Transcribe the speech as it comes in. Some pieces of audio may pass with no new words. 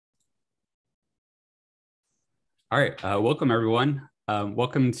All right, welcome everyone.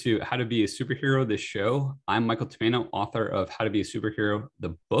 Welcome to How to Be a Superhero, this show. I'm Michael Tomano, author of How to Be a Superhero,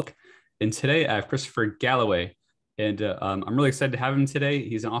 the book. And today I have Christopher Galloway. And I'm really excited to have him today.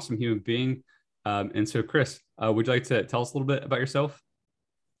 He's an awesome human being. And so, Chris, would you like to tell us a little bit about yourself?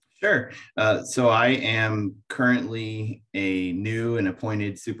 Sure. So I am currently a new and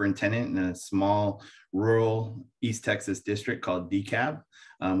appointed superintendent in a small rural East Texas district called DeKalb,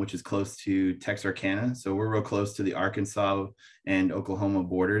 which is close to Texarkana. So we're real close to the Arkansas and Oklahoma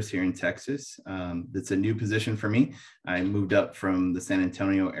borders here in Texas. It's a new position for me. I moved up from the San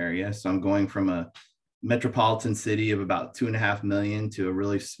Antonio area. So I'm going from a metropolitan city of about 2.5 million to a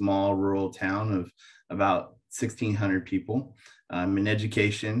really small rural town of about 1,600 people. I'm in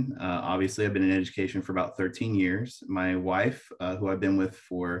education. Obviously, I've been in education for about 13 years. My wife, who I've been with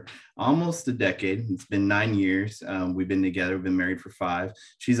for almost a decade, it's been 9 years. We've been together, we've been married for 5.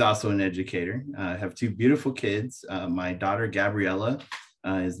 She's also an educator. I have 2 beautiful kids. My daughter, Gabriella,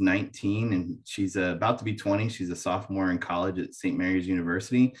 is 19 and she's about to be 20. She's a sophomore in college at St. Mary's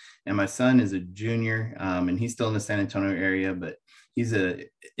University. And my son is a junior and he's still in the San Antonio area, but he's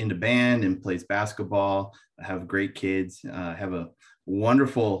into band and plays basketball. I have great kids. I have a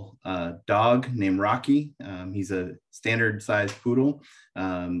wonderful dog named Rocky. He's a standard sized poodle.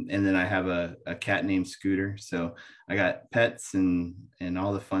 And then I have a cat named Scooter. So I got pets and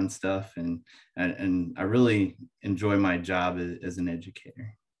all the fun stuff. And I really enjoy my job as an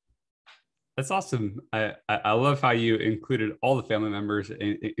educator. That's awesome. I love how you included all the family members,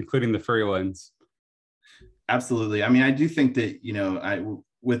 including the furry ones. Absolutely. I mean, I do think that,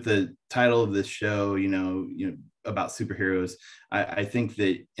 with the title of this show, about superheroes, I think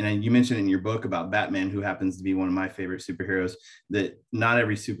that, and you mentioned in your book about Batman, who happens to be one of my favorite superheroes, that not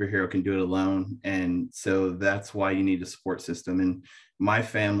every superhero can do it alone. And so that's why you need a support system. And my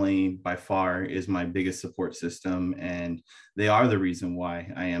family by far is my biggest support system. And they are the reason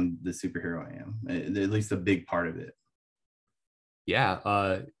why I am the superhero I am, at least a big part of it.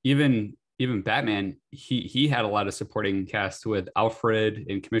 Yeah, even Batman, he had a lot of supporting cast with Alfred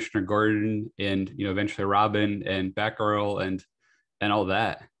and Commissioner Gordon and eventually Robin and Batgirl and all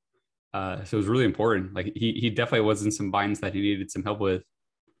that. So it was really important. Like he definitely was in some binds that he needed some help with.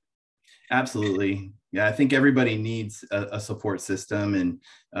 Absolutely. Yeah, I think everybody needs a support system.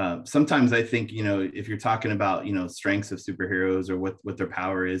 And sometimes I think, if you're talking about, strengths of superheroes or what their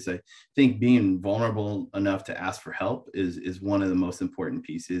power is, I think being vulnerable enough to ask for help is one of the most important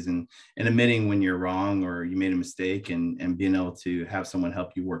pieces. And admitting when you're wrong or you made a mistake and being able to have someone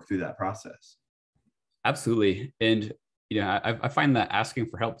help you work through that process. Absolutely. And, I find that asking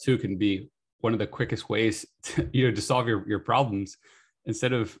for help too can be one of the quickest ways to solve your problems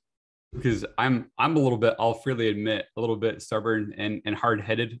instead of, because I'm a little bit, I'll freely admit, a little bit stubborn and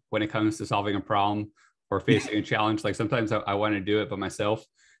hard-headed when it comes to solving a problem or facing a challenge. Like sometimes I want to do it by myself,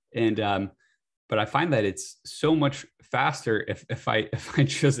 and but I find that it's so much faster if I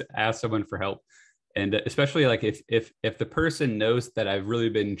just ask someone for help, and especially like if the person knows that I've really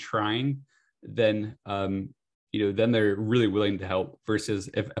been trying, then then they're really willing to help. Versus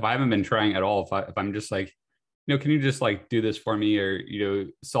if I haven't been trying at all, if I'm just like, can you just like do this for me or,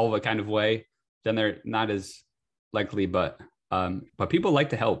 solve a kind of way, then they're not as likely. But people like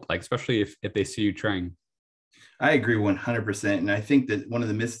to help, like, especially if they see you trying. I agree 100%. And I think that one of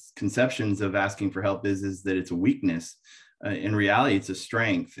the misconceptions of asking for help is that it's a weakness. In reality, it's a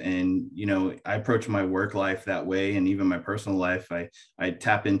strength. And, I approach my work life that way. And even my personal life, I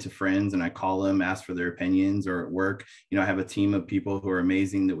tap into friends and I call them, ask for their opinions. Or at work, I have a team of people who are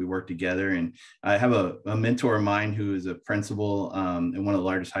amazing that we work together. And I have a mentor of mine who is a principal in one of the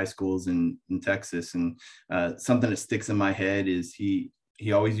largest high schools in Texas. And something that sticks in my head is he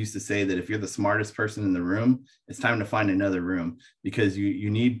always used to say that if you're the smartest person in the room, it's time to find another room, because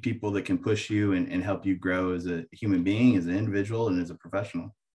you need people that can push you and help you grow as a human being, as an individual, and as a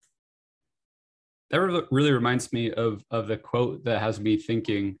professional. That really reminds me of the quote that has me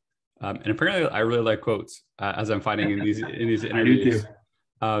thinking, and apparently I really like quotes as I'm finding in these I do too. interviews.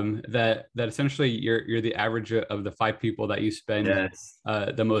 That essentially you're the average of the 5 people that you spend Yes.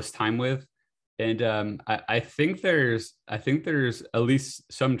 the most time with. And I think there's at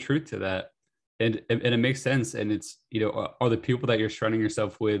least some truth to that, and it makes sense. And it's are the people that you're surrounding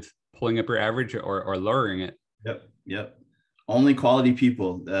yourself with pulling up your average or lowering it? Yep. Only quality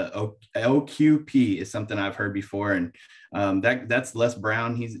people. The OQP is something I've heard before, and that's Les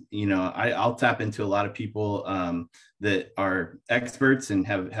Brown. He's I'll tap into a lot of people that are experts and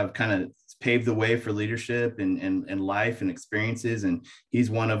have kind of paved the way for leadership and life and experiences. And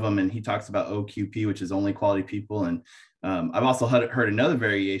he's one of them. And he talks about OQP, which is only quality people. And I've also heard another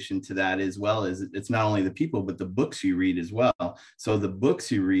variation to that as well, is it's not only the people, but the books you read as well. So the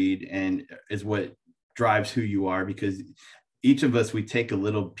books you read and is what drives who you are, because each of us, we take a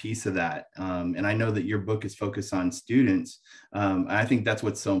little piece of that. And I know that your book is focused on students. I think that's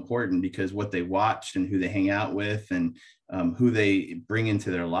what's so important, because what they watch and who they hang out with and who they bring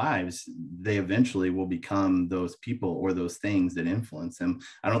into their lives, they eventually will become those people or those things that influence them.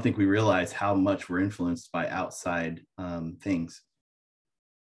 I don't think we realize how much we're influenced by outside things.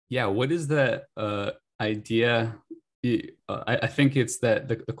 Yeah. What is that idea? I think it's that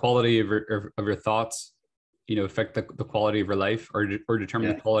the quality of your thoughts, affect the quality of your life, or determine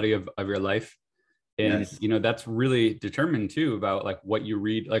Yeah. the quality of your life. And, Yes. that's really determined too about like what you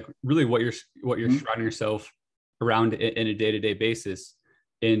read, like really what you're Mhm. surrounding yourself around in a day-to-day basis.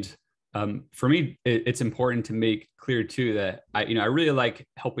 And for me, it's important to make clear too that I really like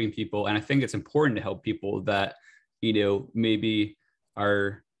helping people. And I think it's important to help people that, maybe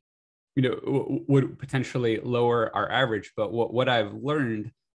are, would potentially lower our average. But what I've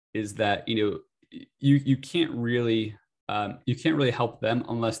learned is that, you can't really help them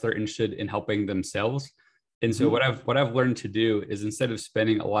unless they're interested in helping themselves. And so Mhm. what I've learned to do is, instead of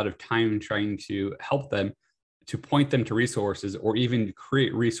spending a lot of time trying to help them, to point them to resources, or even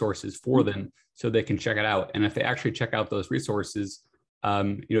create resources for them so they can check it out. And if they actually check out those resources,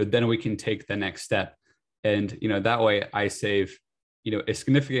 then we can take the next step. And that way I save a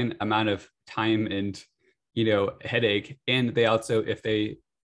significant amount of time and headache. And they also, if they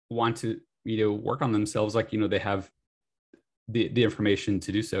want to work on themselves, like they have the information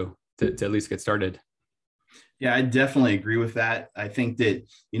to do so, to at least get started. Yeah, I definitely agree with that. I think that,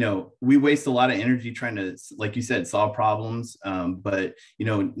 we waste a lot of energy trying to, like you said, solve problems. But,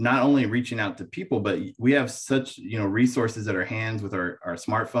 not only reaching out to people, but we have such, resources at our hands with our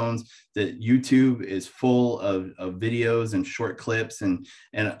smartphones, that YouTube is full of videos and short clips. And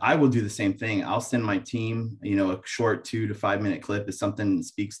I will do the same thing. I'll send my team, a short 2 to 5 minute clip is something that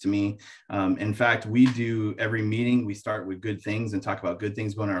speaks to me. In fact, we do every meeting, we start with good things and talk about good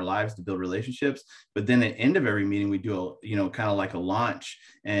things going in our lives to build relationships. But then at the end of every meeting, we do kind of like a launch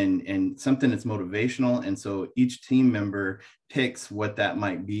and something that's motivational. And so each team member picks what that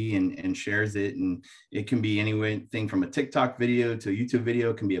might be and shares it. And it can be anything from a TikTok video to a YouTube video.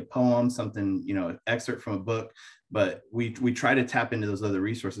 It can be a poem, something, excerpt from a book. But we try to tap into those other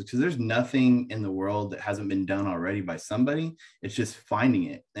resources, because there's nothing in the world that hasn't been done already by somebody. It's just finding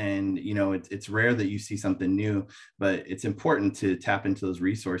it. And, it's rare that you see something new, but it's important to tap into those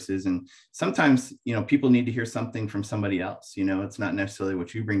resources. And sometimes, people need to hear something from somebody else. It's not necessarily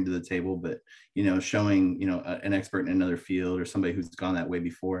what you bring to the table, but, showing, an expert in another field, or somebody who's gone that way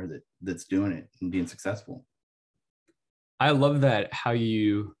before, that's doing it and being successful. I love that, how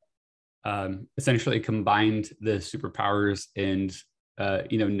you essentially combined the superpowers and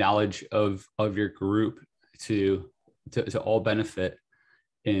knowledge of your group to all benefit.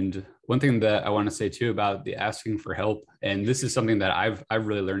 And one thing that I want to say too about the asking for help, and this is something that I've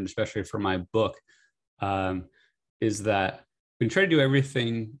really learned, especially from my book, is that when you try to do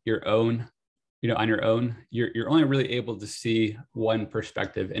everything your own, on your own, you're only really able to see one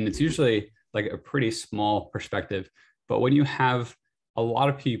perspective, and it's usually like a pretty small perspective. But when you have a lot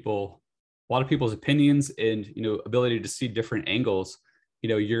of people's opinions and ability to see different angles,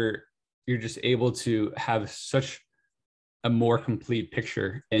 you're just able to have such a more complete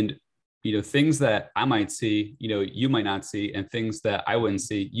picture. And things that I might see, you might not see, and things that I wouldn't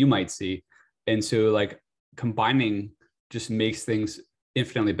see, you might see. And so like combining just makes things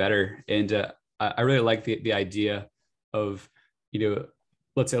infinitely better. And I really like the idea of,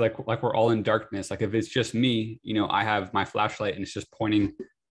 let's say like we're all in darkness. Like if it's just me, I have my flashlight and it's just pointing,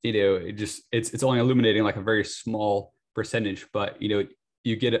 it's only illuminating like a very small percentage. But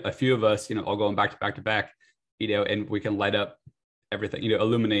you get a few of us, all going back to back to back, and we can light up everything,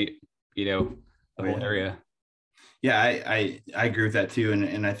 illuminate, the whole area. Yeah, I agree with that too.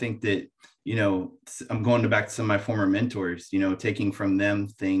 And I think that, I'm going back to some of my former mentors, taking from them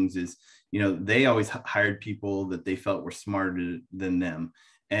things is, they always hired people that they felt were smarter than them.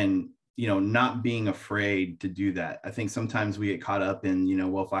 And, not being afraid to do that. I think sometimes we get caught up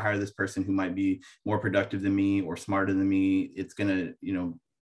in, well, if I hire this person who might be more productive than me or smarter than me, it's going to,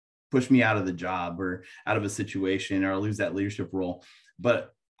 push me out of the job or out of a situation, or I'll lose that leadership role.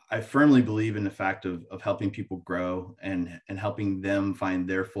 But I firmly believe in the fact of helping people grow and helping them find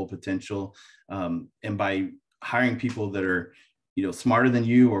their full potential. And by hiring people that are, smarter than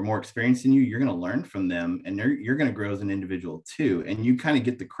you or more experienced than you, you're going to learn from them, and you're going to grow as an individual too. And you kind of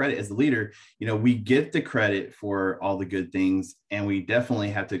get the credit as the leader. We get the credit for all the good things, and we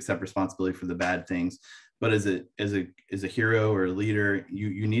definitely have to accept responsibility for the bad things. but as a hero or a leader,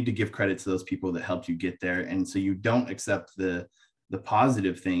 you need to give credit to those people that helped you get there. And so you don't accept the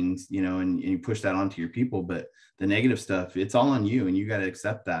positive things, and you push that onto your people, but the negative stuff, it's all on you and you got to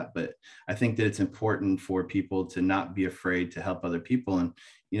accept that. But I think that it's important for people to not be afraid to help other people. And,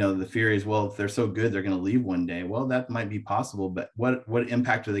 the fear is, well, if they're so good, they're going to leave one day. Well, that might be possible, but what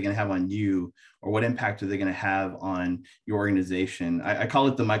impact are they going to have on you, or what impact are they going to have on your organization? I call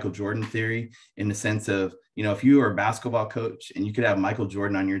it the Michael Jordan theory, in the sense of, if you are a basketball coach and you could have Michael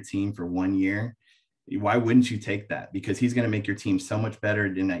Jordan on your team for 1 year, why wouldn't you take that? Because he's going to make your team so much better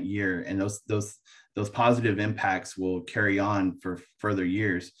in that year. And those positive impacts will carry on for further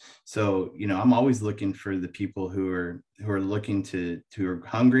years. So, I'm always looking for the people who are looking who are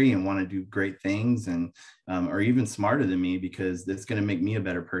hungry and want to do great things, and are even smarter than me, because that's going to make me a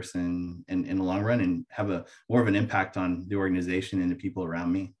better person in the long run, and have more of an impact on the organization and the people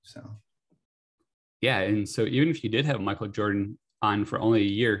around me. So. Yeah. And so even if you did have Michael Jordan on for only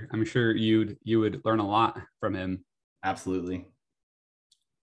a year, I'm sure you would learn a lot from him. Absolutely.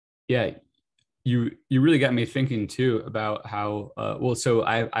 Yeah. You really got me thinking too about how, so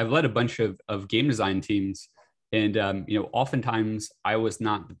I've led a bunch of game design teams, and, oftentimes I was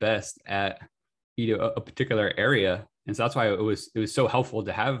not the best at, a particular area. And so that's why it was so helpful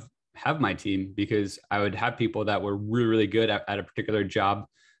to have my team, because I would have people that were really, really good at a particular job,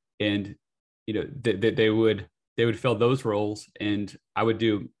 and, they would fill those roles, and I would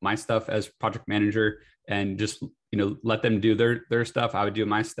do my stuff as project manager, and just, let them do their stuff. I would do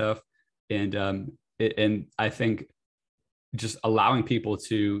my stuff. And I think just allowing people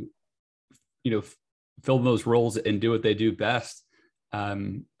to, fill those roles and do what they do best, I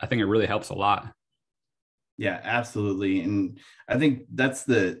think it really helps a lot. Yeah, absolutely. And I think that's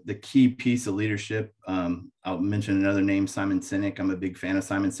the key piece of leadership. I'll mention another name, Simon Sinek. I'm a big fan of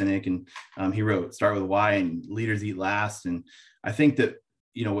Simon Sinek, and he wrote Start With Why and Leaders Eat Last. And I think that,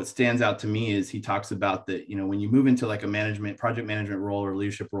 what stands out to me is he talks about that, when you move into like a project management role or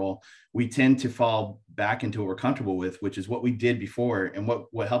leadership role, we tend to fall back into what we're comfortable with, which is what we did before and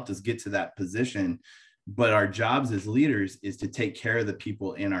what helped us get to that position. But our jobs as leaders is to take care of the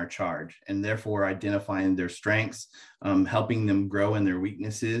people in our charge, and therefore identifying their strengths, helping them grow in their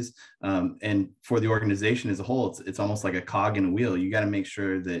weaknesses. And for the organization as a whole, it's almost like a cog in a wheel. You got to make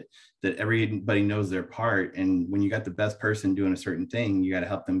sure that everybody knows their part. And when you got the best person doing a certain thing, you got to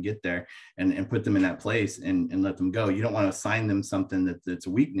help them get there and put them in that place and let them go. You don't want to assign them something that's a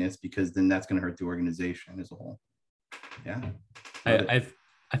weakness, because then that's going to hurt the organization as a whole. Yeah.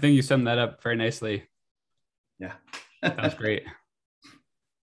 I think you summed that up very nicely. Yeah. That's great.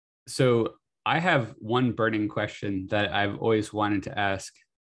 So I have one burning question that I've always wanted to ask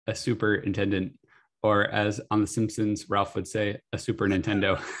a superintendent, or as on The Simpsons, Ralph would say, a Super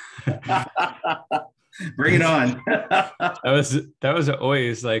Nintendo. Bring it on. that was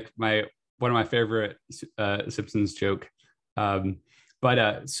always like one of my favorite Simpsons joke. So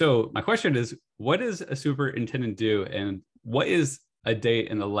my question is, what does a superintendent do, and what is a day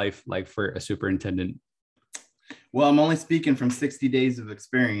in the life like for a superintendent? Well, I'm only speaking from 60 days of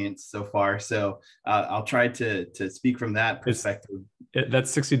experience so far, so I'll try to speak from that perspective.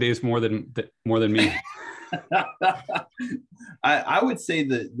 That's 60 days more than me. I would say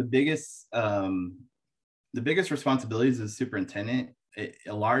the biggest responsibilities as a superintendent,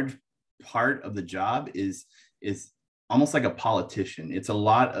 a large part of the job is almost like a politician. It's a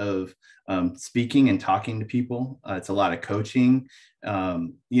lot of speaking and talking to people. It's a lot of coaching.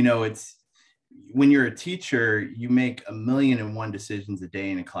 It's when you're a teacher, you make 1,000,001 decisions a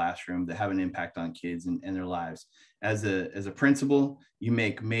day in a classroom that have an impact on kids and their lives. As a principal, you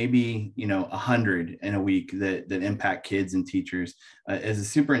make maybe 100 in a week that impact kids and teachers. As a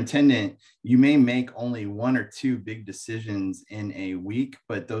superintendent, you may make only 1 or 2 big decisions in a week,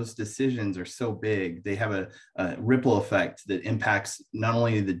 but those decisions are so big, they have a ripple effect that impacts not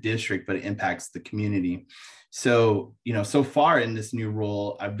only the district, but it impacts the community. So, so far in this new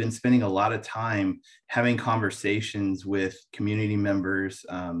role, I've been spending a lot of time having conversations with community members,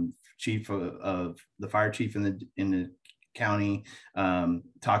 chief of the fire chief in the county,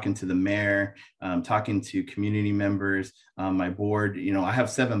 talking to the mayor, talking to community members, my board. I have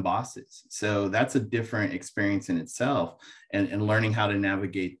 7 bosses, so that's a different experience in itself, and learning how to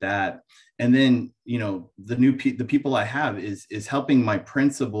navigate that. And then, the people I have is helping my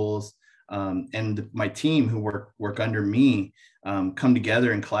principals and my team who work under me come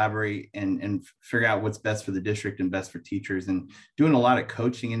together and collaborate and figure out what's best for the district and best for teachers, and doing a lot of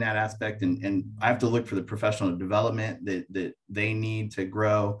coaching in that aspect. And I have to look for the professional development that they need to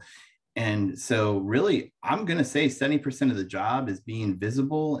grow. And so really, I'm going to say 70% of the job is being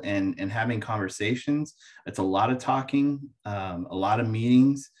visible and having conversations. It's a lot of talking, a lot of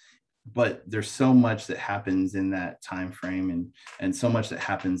meetings, but there's so much that happens in that time frame, and so much that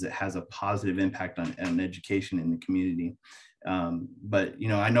happens that has a positive impact on education in the community. But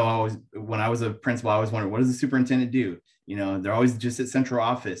I know when I was a principal, I always wondered, what does the superintendent do? They're always just at central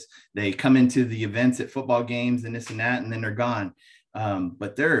office. They come into the events at football games and this and that, and then they're gone.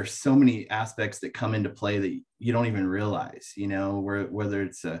 But there are so many aspects that come into play that you don't even realize, whether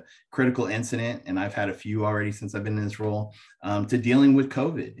it's a critical incident, and I've had a few already since I've been in this role, to dealing with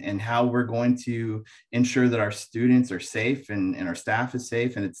COVID and how we're going to ensure that our students are safe and our staff is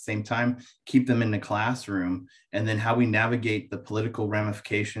safe, and at the same time, keep them in the classroom, and then how we navigate the political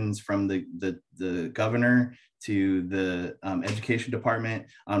ramifications from the governor to the education department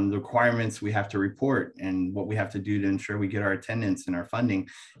on the requirements we have to report and what we have to do to ensure we get our attendance and our funding.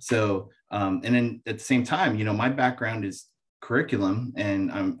 So, and then at the same time, my background is curriculum,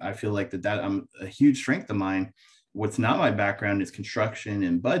 and I feel like that I'm a huge strength of mine. What's not my background is construction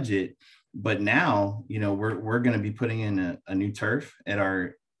and budget, but now, we're going to be putting in a new turf at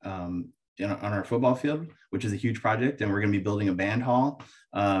our on our football field, which is a huge project. And we're going to be building a band hall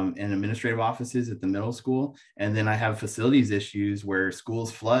and administrative offices at the middle school. And then I have facilities issues where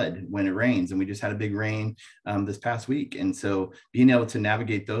schools flood when it rains. And we just had a big rain this past week. And so being able to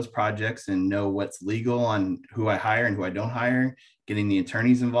navigate those projects and know what's legal on who I hire and who I don't hire, getting the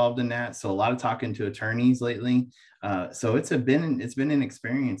attorneys involved in that. So a lot of talking to attorneys lately. So it's been an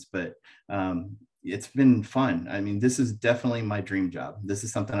experience, but it's been fun. I mean, this is definitely my dream job. This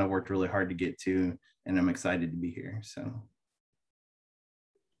is something I worked really hard to get to, and I'm excited to be here. So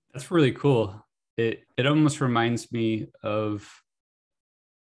that's really cool. It almost reminds me of,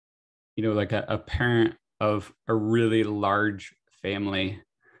 like a parent of a really large family,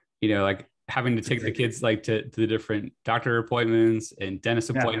 like having to take the kids like to the different doctor appointments and dentist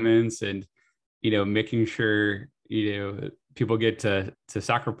appointments, and, making sure, people get to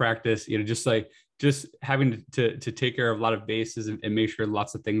soccer practice, just having to take care of a lot of bases and make sure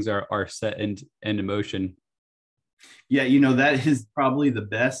lots of things are set and in motion. Yeah, that is probably the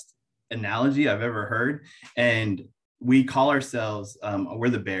best analogy I've ever heard. And we call ourselves, we're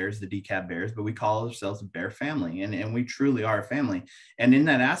the Bears, the DCAB Bears, but we call ourselves a Bear family. And we truly are a family. And in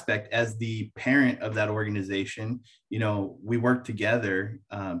that aspect, as the parent of that organization, we work together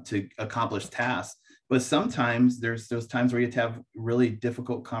to accomplish tasks. But sometimes there's those times where you have to have really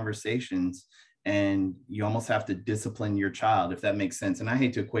difficult conversations, and you almost have to discipline your child, if that makes sense. And I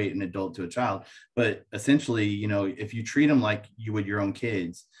hate to equate an adult to a child, but essentially, if you treat them like you would your own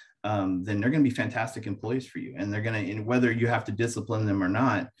kids, then they're going to be fantastic employees for you. And they're going to, and whether you have to discipline them or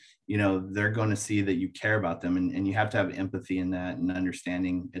not, they're going to see that you care about them, and you have to have empathy in that and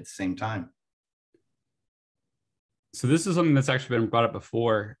understanding at the same time. So this is something that's actually been brought up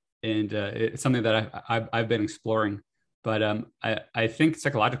before, and it's something that I've been exploring. But I think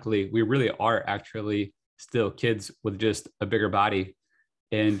psychologically, we really are actually still kids with just a bigger body.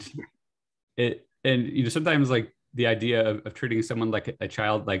 And sometimes like the idea of treating someone like a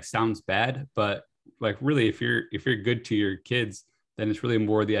child like sounds bad, but like really, if you're good to your kids, then it's really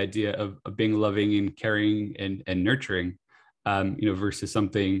more the idea of being loving and caring and nurturing, versus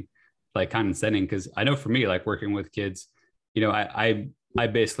something like condescending. Because I know for me, like working with kids, I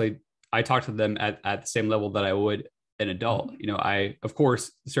basically talk to them at the same level that I would an adult. I, of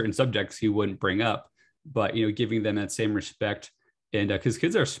course, certain subjects he wouldn't bring up, but giving them that same respect, and because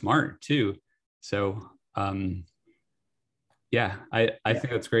kids are smart too. So yeah, I think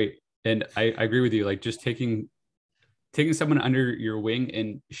that's great. And I agree with you, like just taking someone under your wing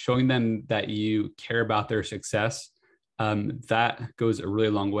and showing them that you care about their success, that goes a really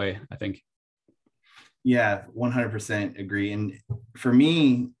long way, I think. Yeah, 100% agree. And for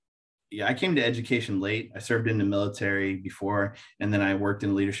me, I came to education late. I served in the military before, and then I worked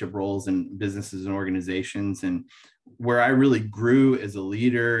in leadership roles in businesses and organizations. And where I really grew as a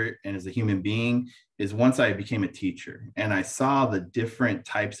leader and as a human being is once I became a teacher, and I saw the different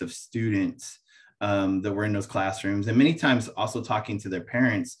types of students that were in those classrooms, and many times also talking to their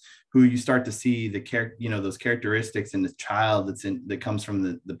parents, who you start to see those characteristics in the child that comes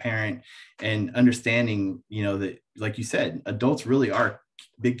from the parent, and understanding, that, like you said, adults really are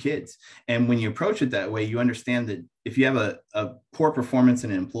big kids. And when you approach it that way, you understand that if you have a poor performance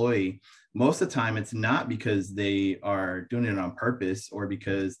in an employee, most of the time it's not because they are doing it on purpose or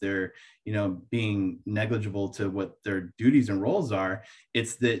because they're, being negligible to what their duties and roles are.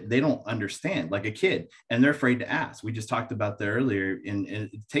 It's that they don't understand, like a kid, and they're afraid to ask. We just talked about that earlier, and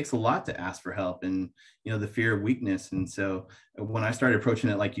it takes a lot to ask for help, and the fear of weakness. And so when I started approaching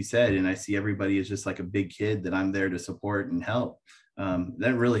it like you said, and I see everybody as just like a big kid that I'm there to support and help,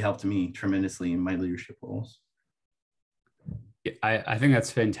 that really helped me tremendously in my leadership roles. I think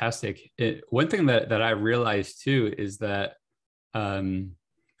that's fantastic. One thing that I realized too is that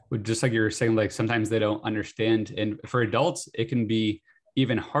just like you were saying, like sometimes they don't understand, and for adults it can be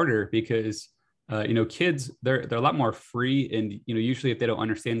even harder because kids, they're a lot more free, and usually if they don't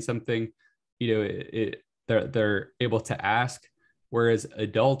understand something, they're able to ask, whereas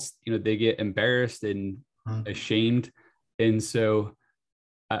adults, they get embarrassed and ashamed. And so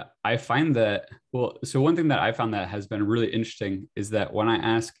I find that, so one thing that I found that has been really interesting is that when I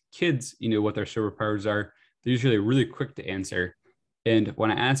ask kids, what their superpowers are, they're usually really quick to answer. And when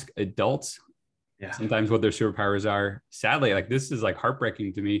I ask adults, sometimes what their superpowers are, sadly, like this is like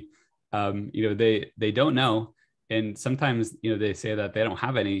heartbreaking to me. They don't know. And sometimes, they say that they don't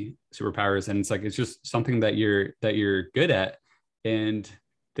have any superpowers, and it's like, it's just something that you're good at. And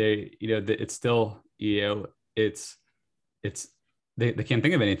they, it's still, it's, they can't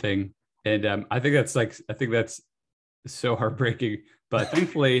think of anything. And I think that's so heartbreaking, but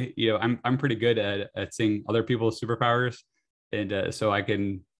thankfully, I'm pretty good at seeing other people's superpowers. And so I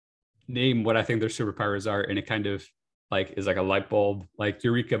can name what I think their superpowers are. And it kind of like is like a light bulb, like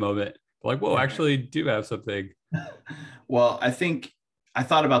eureka moment. Like, whoa, I actually do have something. Well, I think I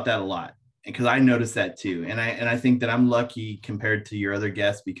thought about that a lot because I noticed that too. And I think that I'm lucky compared to your other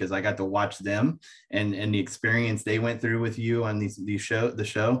guests because I got to watch them and the experience they went through with you on the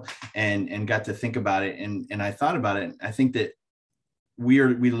show and got to think about it. And I thought about it. I think that we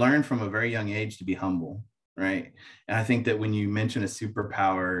learn from a very young age to be humble. Right. And I think that when you mention a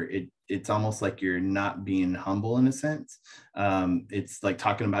superpower, it's almost like you're not being humble in a sense. It's like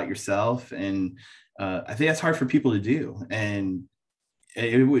talking about yourself. And I think that's hard for people to do. And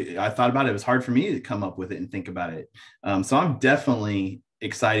I thought about it. It was hard for me to come up with it and think about it. So I'm definitely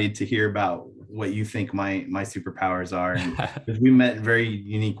excited to hear about what you think my superpowers are. And because we met in a very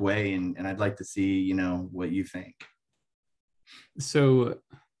unique way. And I'd like to see, what you think. So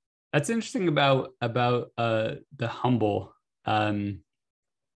that's interesting about the humble. My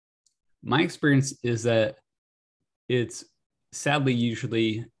experience is that it's sadly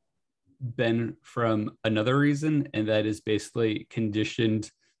usually been from another reason, and that is basically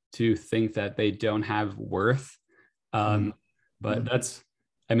conditioned to think that they don't have worth. But that's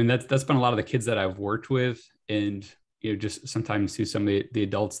been a lot of the kids that I've worked with, and just sometimes to some of the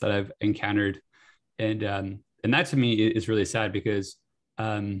adults that I've encountered, and that to me is really sad because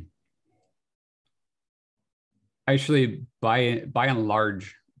actually by and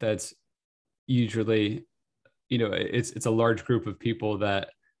large, that's usually, it's a large group of people that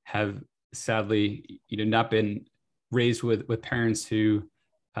have sadly, not been raised with parents who,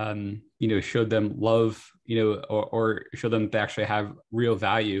 showed them love, or showed them they actually have real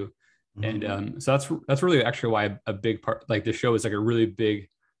value. And so that's really actually why a big part, like the show is like a really big,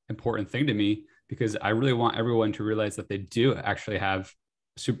 important thing to me, because I really want everyone to realize that they do actually have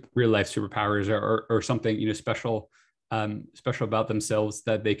real life superpowers or something, special about themselves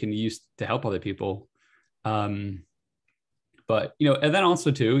that they can use to help other people. But, and then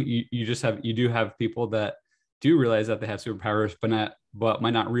also too, you do have people that do realize that they have superpowers, but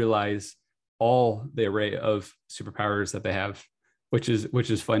might not realize all the array of superpowers that they have, which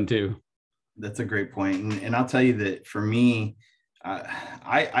is fun too. That's a great point. And I'll tell you that for me,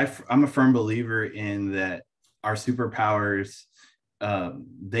 I'm a firm believer in that our superpowers,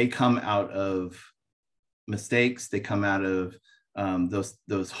 they come out of mistakes. They come out of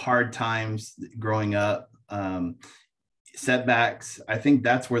those hard times growing up, setbacks. I think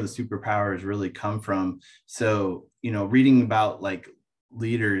that's where the superpowers really come from. So, reading about like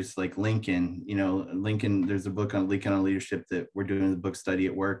leaders like Lincoln, there's a book on Lincoln on leadership that we're doing the book study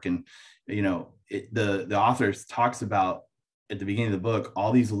at work. And, the author talks about at the beginning of the book,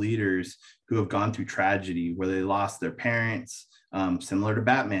 all these leaders who have gone through tragedy where they lost their parents, similar to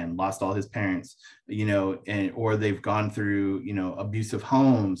Batman, lost all his parents, or they've gone through, abusive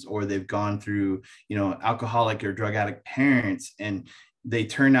homes, or they've gone through, alcoholic or drug addict parents, and they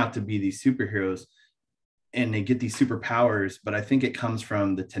turn out to be these superheroes and they get these superpowers. But I think it comes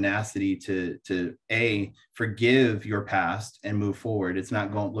from the tenacity to forgive your past and move forward. It's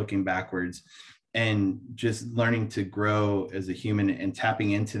not looking backwards. and just learning to grow as a human and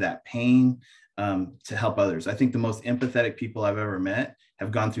tapping into that pain to help others. I think the most empathetic people I've ever met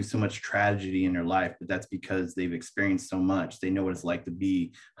have gone through so much tragedy in their life, but that's because they've experienced so much. They know what it's like to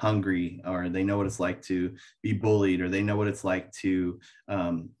be hungry, or they know what it's like to be bullied, or they know what it's like to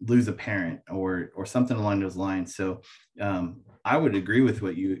lose a parent, or something along those lines. So I would agree with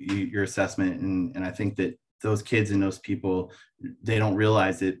what your assessment, and I think that those kids and those people, they don't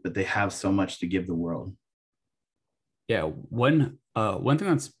realize it, but they have so much to give the world. Yeah, one thing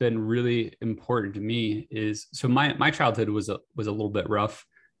that's been really important to me is, so my childhood was a little bit rough,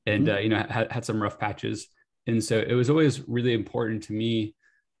 and Mm-hmm. you know, had some rough patches, and so it was always really important to me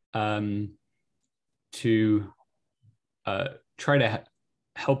to try to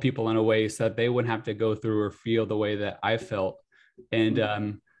help people in a way so that they wouldn't have to go through or feel the way that I felt. And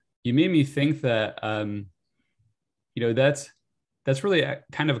you made me think that you know, that's really a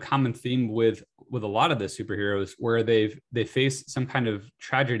kind of a common theme with a lot of the superheroes, where they face some kind of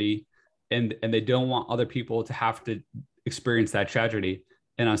tragedy, and they don't want other people to have to experience that tragedy.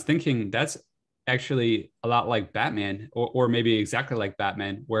 And I was thinking that's actually a lot like Batman, or maybe exactly like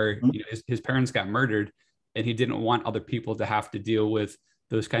Batman, where, you know, his parents got murdered, and he didn't want other people to have to deal with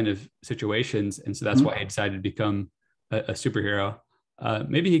those kind of situations, and so that's Mm-hmm. why he decided to become a superhero.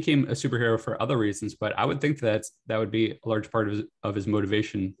 Maybe he became a superhero for other reasons, but I would think that would be a large part of his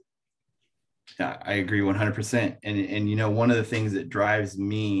motivation. Yeah, I agree 100%. And you know, one of the things that drives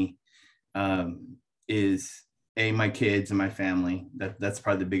me is my kids and my family. That's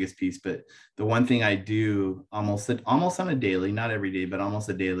probably the biggest piece. But the one thing I do almost on a daily, not every day, but almost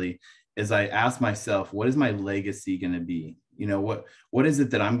a daily, is I ask myself, what is my legacy going to be? You know, what is it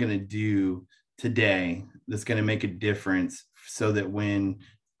that I'm going to do today that's going to make a difference, so that when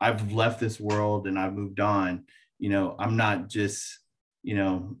I've left this world and I've moved on, you know, I'm not just, you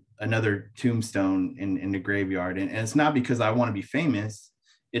know, another tombstone in the graveyard. And it's not because I want to be famous.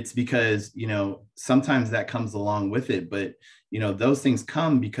 It's because, you know, sometimes that comes along with it. But, you know, those things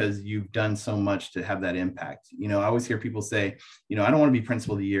come because you've done so much to have that impact. You know, I always hear people say, you know, I don't want to be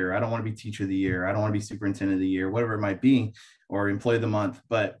principal of the year. I don't want to be teacher of the year. I don't want to be superintendent of the year, whatever it might be, or employee of the month.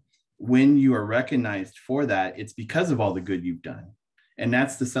 But when you are recognized for that, it's because of all the good you've done. And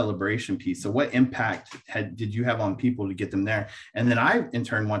that's the celebration piece. So what impact did you have on people to get them there? And then I, in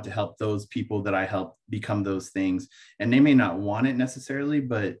turn, want to help those people that I help become those things. And they may not want it necessarily,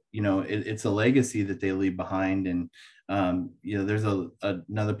 but, you know, it's a legacy that they leave behind. And, you know, there's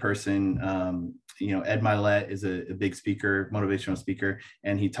another person, you know, Ed Milet is a big speaker, motivational speaker,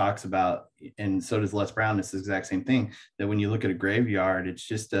 and he talks about, and so does Les Brown, it's the exact same thing, that when you look at a graveyard, it's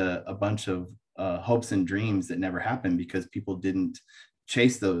just a bunch of hopes and dreams that never happened because people didn't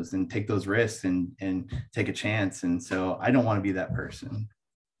chase those and take those risks and take a chance. And so I don't want to be that person.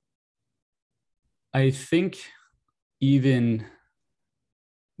 I think even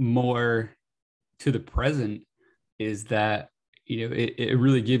more to the present is that, you know, it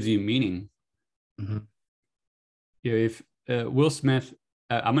really gives you meaning. Mm-hmm. You know, if Will Smith,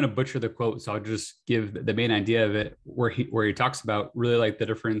 I'm going to butcher the quote, so I'll just give the main idea of it, where he talks about really like the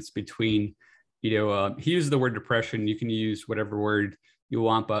difference between, you know, he uses the word depression. You can use whatever word you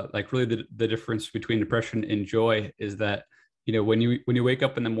want, but like really the difference between depression and joy is that, you know, when you wake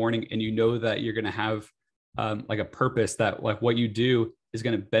up in the morning and you know that you're going to have like a purpose, that like what you do is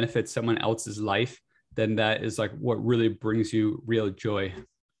going to benefit someone else's life, then that is like what really brings you real joy.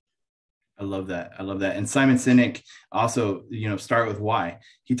 I love that. I love that. And Simon Sinek also, you know, start with why.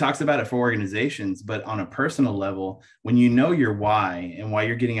 He talks about it for organizations, but on a personal level, when you know your why and why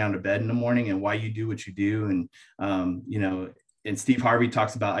you're getting out of bed in the morning and why you do what you do, and you know, and Steve Harvey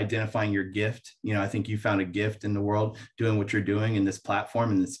talks about identifying your gift. You know, I think you found a gift in the world doing what you're doing in this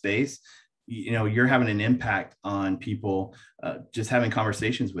platform, in this space. You know, you're having an impact on people, just having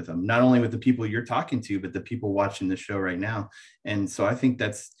conversations with them, not only with the people you're talking to, but the people watching the show right now. And so I think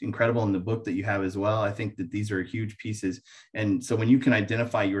that's incredible in the book that you have as well. I think that these are huge pieces. And so when you can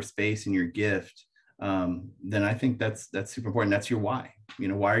identify your space and your gift, then I think that's super important. That's your why. You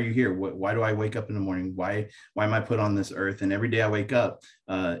know, why are you here? Why do I wake up in the morning? Why am I put on this earth? And every day I wake up,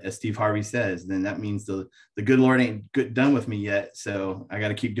 as Steve Harvey says, then that means the good Lord ain't done with me yet. So I got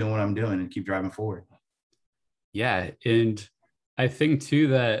to keep doing what I'm doing and keep driving forward. Yeah, and I think too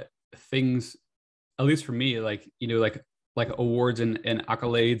that things, at least for me, like, you know, like awards and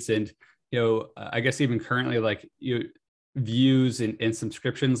accolades, and, you know, I guess even currently, like, you views and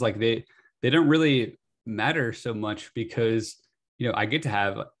subscriptions, like they don't really matter so much, because, you know, I get to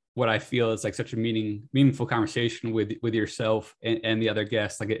have what I feel is like such a meaningful conversation with yourself and the other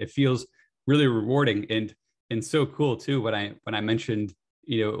guests. Like it feels really rewarding and so cool too. When I mentioned,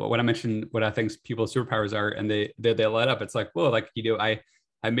 when I mentioned what I think people's superpowers are, and they light up, it's like, whoa, like,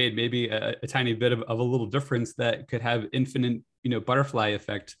 I made maybe a tiny bit of a little difference that could have infinite, butterfly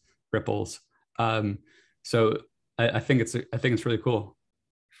effect ripples. So I think it's really cool.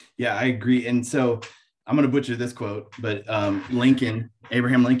 Yeah, I agree. And so I'm going to butcher this quote, but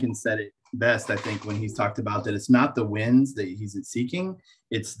Abraham Lincoln said it best, I think, when he's talked about that it's not the wins that he's seeking,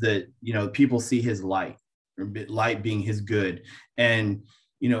 it's that, people see his light, or light being his good. And,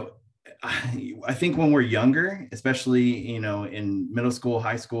 I think when we're younger, especially, in middle school,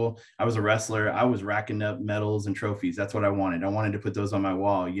 high school, I was a wrestler. I was racking up medals and trophies. That's what I wanted. I wanted to put those on my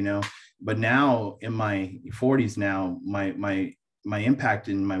wall, but now in my 40s now, my impact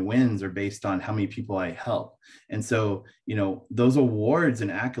and my wins are based on how many people I help. And so, those awards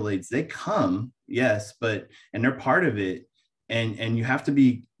and accolades, they come, yes, and they're part of it. And you have to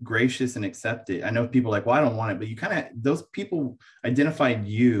be gracious and accept it. I know people are like, well, I don't want it, but those people identified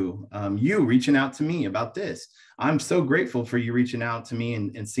you reaching out to me about this. I'm so grateful for you reaching out to me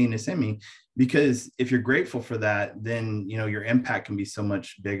and seeing this in me, because if you're grateful for that, then, your impact can be so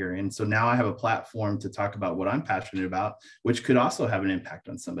much bigger. And so now I have a platform to talk about what I'm passionate about, which could also have an impact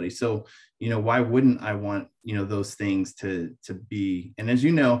on somebody. So, why wouldn't I want, those things to be, and as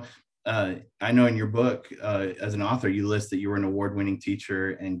I know in your book, as an author, you list that you were an award-winning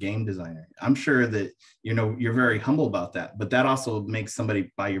teacher and game designer. I'm sure that, you're very humble about that, but that also makes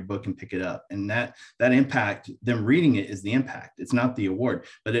somebody buy your book and pick it up. And that impact, them reading it, is the impact. It's not the award,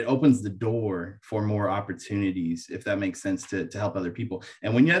 but it opens the door for more opportunities, if that makes sense, to help other people.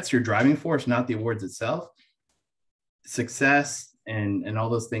 And when that's your driving force, not the awards itself, success and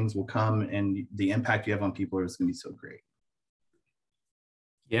all those things will come, and the impact you have on people is going to be so great.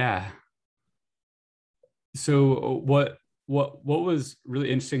 Yeah. So what was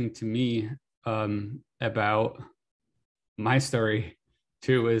really interesting to me about my story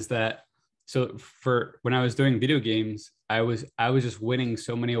too is that, so for when I was doing video games, I was just winning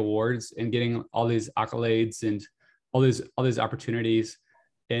so many awards and getting all these accolades and all these opportunities,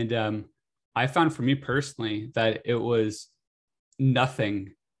 and I found for me personally that it was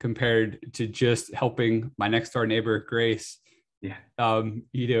nothing compared to just helping my next door neighbor Grace. Yeah.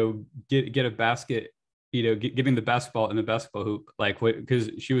 Get a basket, giving the basketball in the basketball hoop, like,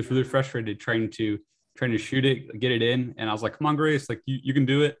 because she was really frustrated trying to shoot it, get it in. And I was like, come on, Grace, like you can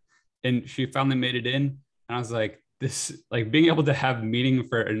do it. And she finally made it in. And I was like, this, like, being able to have meaning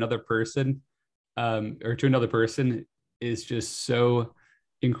for another person, or to another person, is just so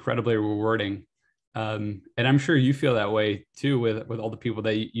incredibly rewarding. And I'm sure you feel that way too with all the people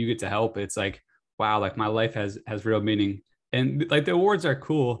that you get to help. It's like, wow, like my life has real meaning. And like the awards are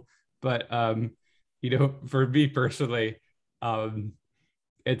cool, but for me personally,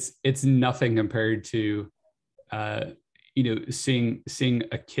 it's nothing compared to seeing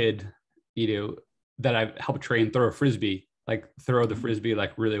a kid, that I've helped train throw a frisbee, like throw the frisbee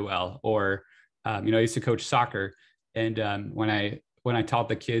like really well. Or I used to coach soccer, and when I taught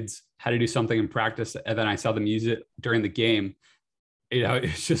the kids how to do something in practice, and then I saw them use it during the game,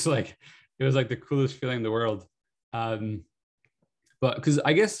 it's just like, it was like the coolest feeling in the world. But because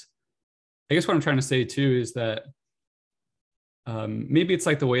I guess what I'm trying to say too is that maybe it's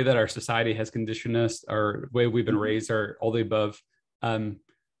like the way that our society has conditioned us, or way we've been raised, or all the above.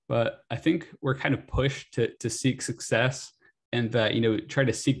 But I think we're kind of pushed to seek success, and that, try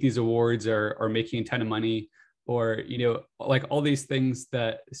to seek these awards, or making a ton of money, or, like all these things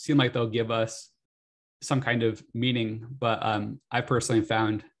that seem like they'll give us some kind of meaning. But I personally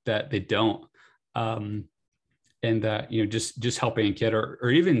found that they don't. And that, just helping a kid, or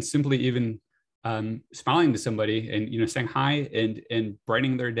even simply even smiling to somebody, and, saying hi, and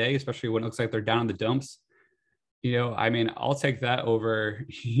brightening their day, especially when it looks like they're down in the dumps. I mean, I'll take that over,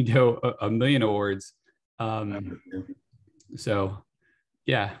 a million awards. So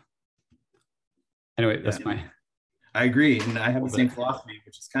yeah. Anyway, that's I agree. And I have the same philosophy,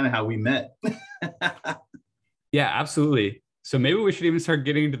 which is kind of how we met. Yeah, absolutely. So maybe we should even start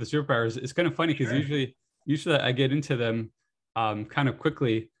getting into the superpowers. It's kind of funny because usually I get into them kind of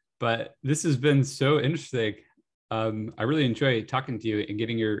quickly, but this has been so interesting. I really enjoy talking to you and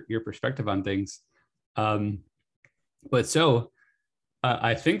getting your perspective on things. But so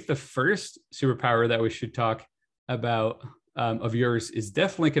I think the first superpower that we should talk about of yours is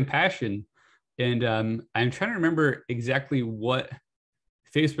definitely compassion. And I'm trying to remember exactly what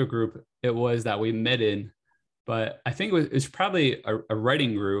Facebook group it was that we met in, but I think it was probably a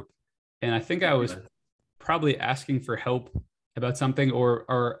writing group. And I think I was probably asking for help about something,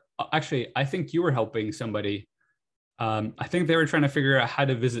 or actually, I think you were helping somebody. I think they were trying to figure out how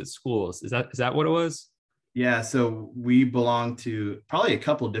to visit schools. Is that what it was? Yeah, so we belong to probably a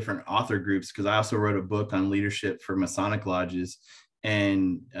couple of different author groups because I also wrote a book on leadership for Masonic lodges,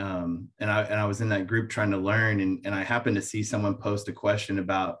 and I was in that group trying to learn, and I happened to see someone post a question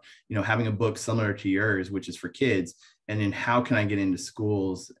about having a book similar to yours, which is for kids, and then how can I get into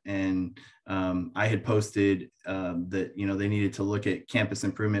schools? And I had posted that they needed to look at campus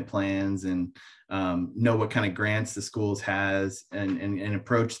improvement plans and know what kind of grants the schools has and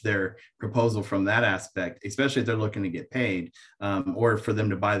approach their proposal from that aspect, especially if they're looking to get paid or for them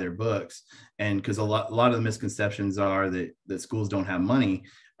to buy their books. And because a lot of the misconceptions are that schools don't have money,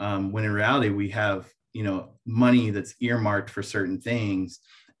 when in reality we have money that's earmarked for certain things.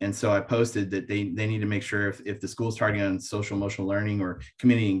 And so I posted that they need to make sure if the school's targeting on social emotional learning or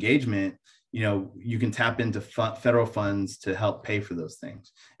community engagement, you can tap into federal funds to help pay for those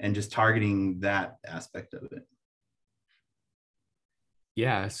things, and just targeting that aspect of it.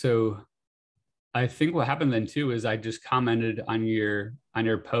 Yeah. So I think what happened then too is I just commented on your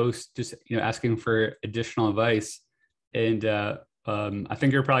post, just asking for additional advice, and I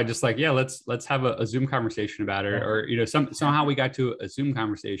think you're probably just like, yeah, let's have a Zoom conversation about it, or somehow we got to a Zoom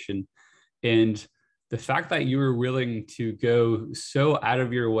conversation, and the fact that you were willing to go so out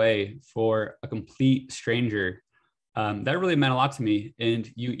of your way for a complete stranger, that really meant a lot to me.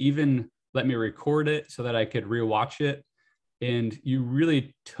 And you even let me record it so that I could rewatch it, and you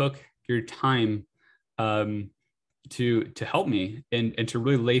really took your time to help me and to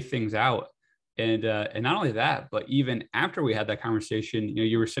really lay things out. And not only that, but even after we had that conversation,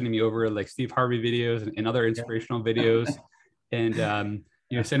 you were sending me over like Steve Harvey videos and other inspirational videos, and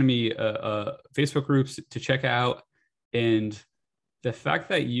sending me Facebook groups to check out. And the fact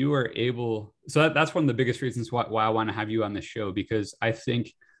that you are able, so that's one of the biggest reasons why I want to have you on the show, because I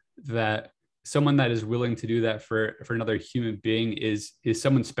think that someone that is willing to do that for another human being is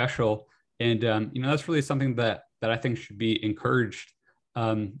someone special. And that's really something that I think should be encouraged,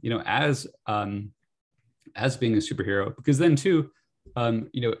 as being a superhero. Because then too,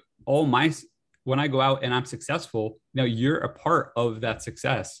 all my, when I go out and I'm successful, you're a part of that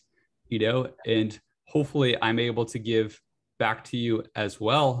success, and hopefully I'm able to give back to you as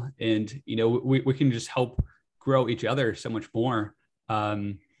well. And we can just help grow each other so much more.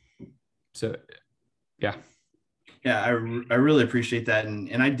 So yeah. Yeah, I really appreciate that.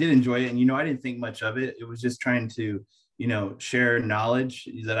 And I did enjoy it. And, I didn't think much of it. It was just trying to, share knowledge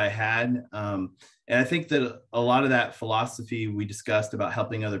that I had. And I think that a lot of that philosophy we discussed about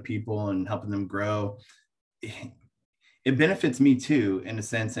helping other people and helping them grow, it benefits me too, in a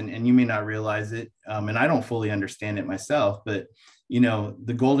sense. And you may not realize it. And I don't fully understand it myself, but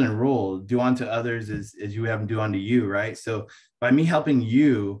the golden rule, do unto others as you have them do unto you, right? So by me helping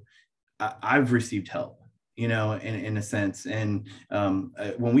you, I've received help, in a sense. And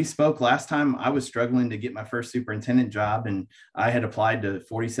when we spoke last time, I was struggling to get my first superintendent job, and I had applied to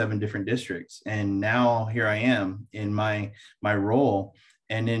 47 different districts. And now here I am in my role.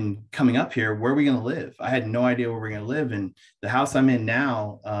 And then coming up here, where are we going to live? I had no idea where we're going to live. And the house I'm in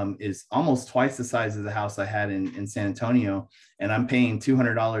now is almost twice the size of the house I had in San Antonio. And I'm paying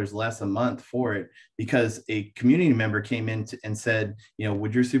 $200 less a month for it because a community member came in and said,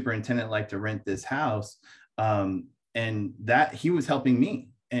 would your superintendent like to rent this house? And that he was helping me.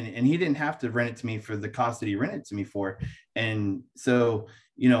 And he didn't have to rent it to me for the cost that he rented it to me for. And so,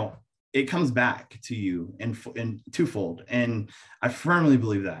 it comes back to you in twofold. And I firmly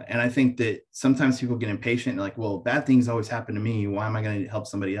believe that. And I think that sometimes people get impatient and like, well, bad things always happen to me. Why am I going to help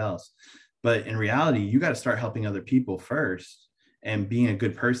somebody else? But in reality, you got to start helping other people first and being a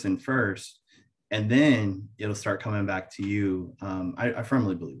good person first. And then it'll start coming back to you. I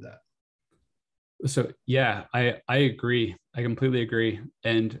firmly believe that. So yeah, I agree. I completely agree.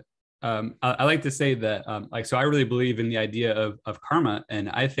 And I like to say that, so I really believe in the idea of karma.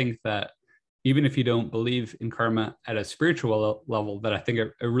 And I think that even if you don't believe in karma at a spiritual level, that I think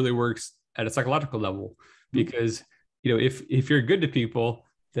it really works at a psychological level, because, if you're good to people,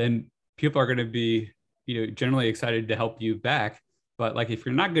 then people are going to be, generally excited to help you back. But like, if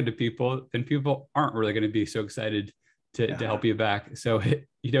you're not good to people, then people aren't really going to be so excited to help you back. So,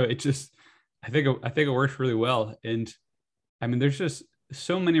 it just, I think it works really well. And I mean, there's just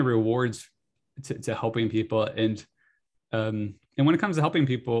so many rewards to helping people. And when it comes to helping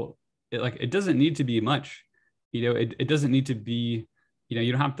people, it doesn't need to be much, it doesn't need to be,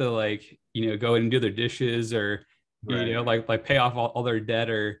 you don't have to go and do their dishes or, right, like pay off all their debt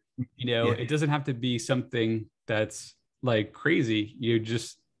or, it doesn't have to be something that's like crazy. You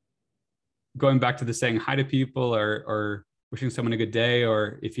just going back to the saying hi to people or wishing someone a good day,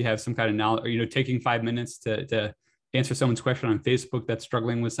 or if you have some kind of knowledge, or, taking 5 minutes to answer someone's question on Facebook that's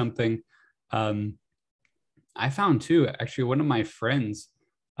struggling with something. I found too, actually, one of my friends,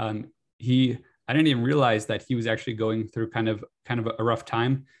 he, I didn't even realize that he was actually going through kind of a rough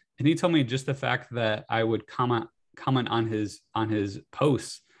time. And he told me just the fact that I would comment on his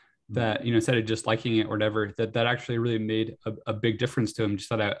posts, that, instead of just liking it or whatever, that actually really made a big difference to him. Just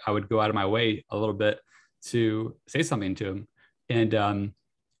that I would go out of my way a little bit to say something to him. And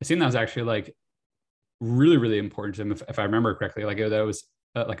it seemed that was actually like really, really important to him, if I remember correctly. Like that was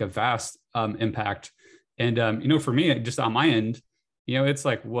like a vast impact. And for me, just on my end, it's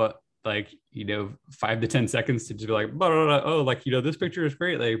like what, like 5 to 10 seconds to just be like, blah, blah, blah, oh, like this picture is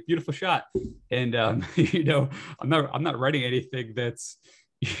great, like beautiful shot. And I'm not writing anything that's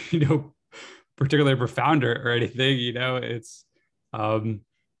you know particularly profound or anything. It's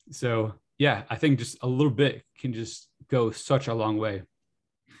so yeah, I think just a little bit can just go such a long way.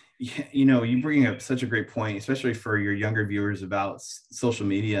 Yeah, you bring up such a great point, especially for your younger viewers about social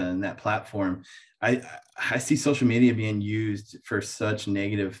media and that platform. I I see social media being used for such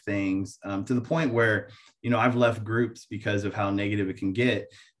negative things, to the point where I've left groups because of how negative it can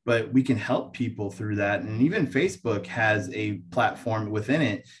get. But we can help people through that, and even Facebook has a platform within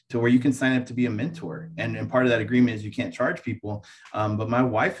it to where you can sign up to be a mentor. And part of that agreement is you can't charge people, but my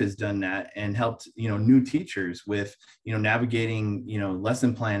wife has done that and helped new teachers with navigating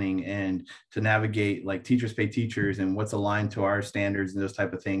lesson planning, and to navigate like teachers pay teachers and what's aligned to our standards and those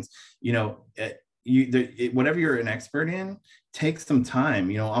type of things. Whatever you're an expert in, take some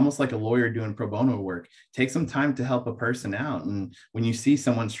time, almost like a lawyer doing pro bono work. Take some time to help a person out. And when you see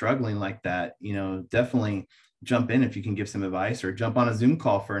someone struggling like that, definitely jump in if you can give some advice, or jump on a Zoom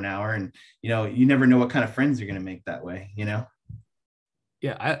call for an hour. And you never know what kind of friends you're going to make that way.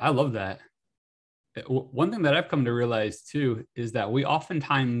 Yeah, I love that. One thing that I've come to realize too is that we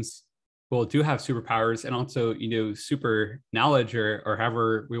oftentimes, well, do have superpowers, and also super knowledge, or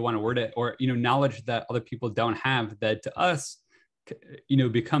however we want to word it, or knowledge that other people don't have, that to us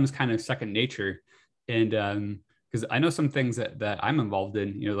becomes kind of second nature. And because I know some things that I'm involved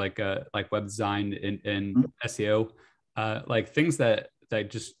in, like web design and SEO, like things that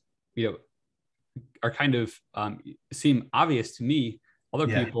just are kind of seem obvious to me. Other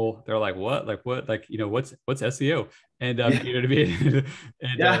people, they're like, what, like what's SEO? And you know what I mean.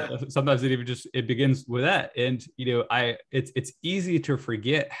 And sometimes it begins with that. And it's easy to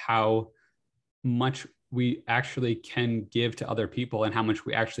forget how much we actually can give to other people, and how much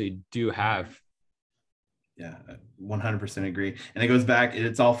we actually do have. Yeah, 100% agree. And it goes back,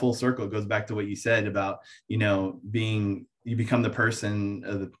 it's all full circle. It goes back to what you said about, you become the person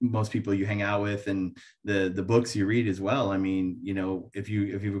of most people you hang out with, and the books you read as well. I mean, if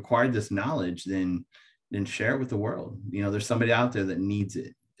you've acquired this knowledge, then share it with the world. There's somebody out there that needs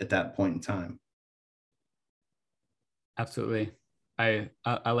it at that point in time. Absolutely. I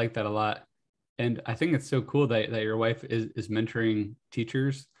like that a lot. And I think it's so cool that your wife is mentoring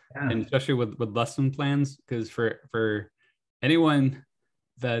teachers, and especially with lesson plans, because for anyone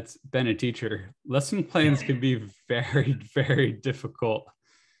that's been a teacher, lesson plans can be very, very difficult.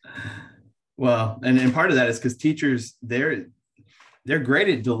 Well, and part of that is because teachers, they're great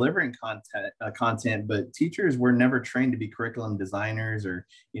at delivering content, but teachers were never trained to be curriculum designers, or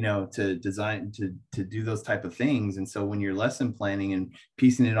to design, to do those type of things. And so when you're lesson planning and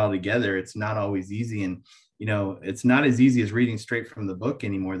piecing it all together, it's not always easy. And it's not as easy as reading straight from the book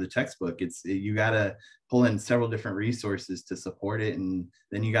anymore, the textbook. You got to pull in several different resources to support it, and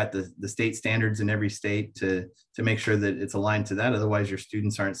then you got the state standards in every state to make sure that it's aligned to that. Otherwise, your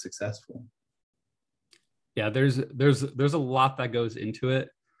students aren't successful. Yeah, there's a lot that goes into it.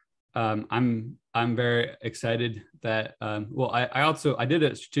 I'm very excited that I did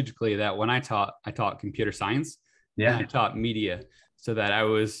it strategically, that when I taught computer science, and I taught media, so that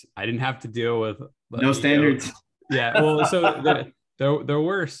I didn't have to deal with no standards. Yeah, well, so there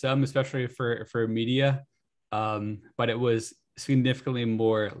were some, especially for media, but it was significantly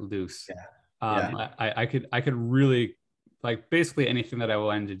more loose. I could really, like, basically anything that I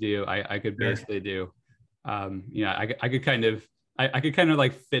wanted to do, I could basically do. I could kind of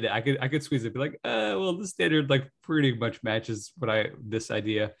like fit it. I could squeeze it, be like, well, the standard like pretty much matches this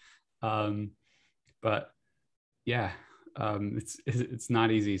idea. But yeah, it's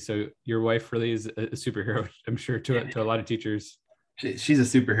not easy. So your wife really is a superhero, I'm sure, to a lot of teachers. She's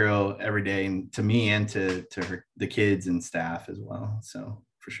a superhero every day, and to me, and to the kids and staff as well. So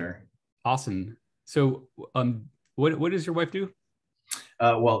for sure. Awesome. So what does your wife do?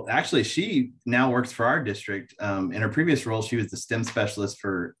 Well, actually, she now works for our district. In her previous role, she was the STEM specialist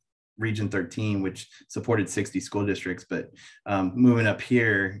for Region 13, which supported 60 school districts. But moving up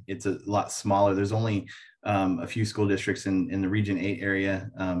here, it's a lot smaller. There's only a few school districts in the Region 8 area,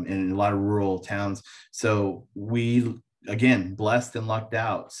 and in a lot of rural towns. So we, again, blessed and lucked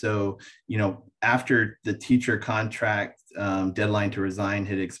out. So, after the teacher contract deadline to resign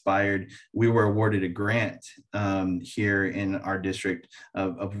had expired, we were awarded a grant here in our district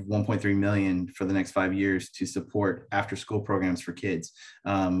of 1.3 million for the next 5 years to support after school programs for kids,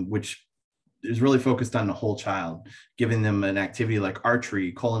 which is really focused on the whole child, giving them an activity like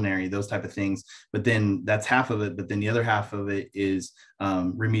archery, culinary, those type of things. But then that's half of it. But then the other half of it is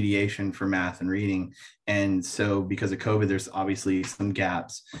remediation for math and reading. And so because of COVID, there's obviously some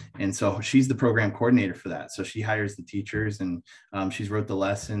gaps. And so she's the program coordinator for that. So she hires the teachers, and she's wrote the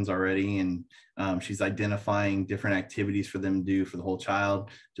lessons already. And she's identifying different activities for them to do for the whole child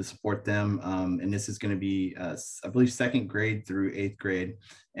to support them. And this is going to be, I believe, second grade through eighth grade.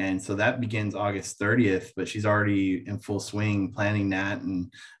 And so that begins August 30th, but she's already in full swing planning that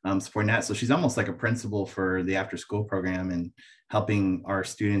and supporting that. So she's almost like a principal for the after school program and helping our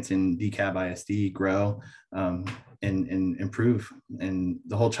students in DCAB ISD grow and improve, and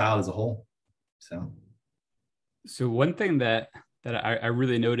the whole child as a whole. So one thing that I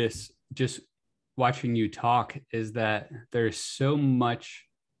really notice just watching you talk is that there's so much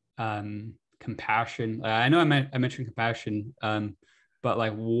compassion. I know I mentioned compassion, but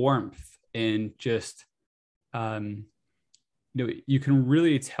like warmth and just, you can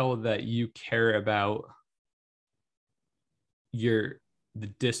really tell that you care about the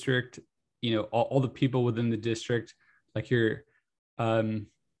district, all the people within the district. Like you're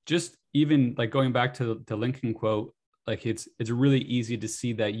just even like going back to the Lincoln quote, like it's really easy to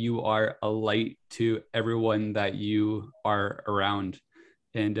see that you are a light to everyone that you are around.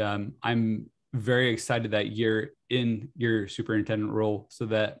 And I'm very excited that you're in your superintendent role so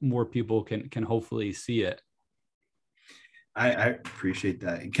that more people can hopefully see it. I appreciate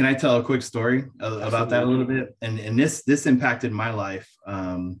that. Can I tell a quick story about that a little bit? And this impacted my life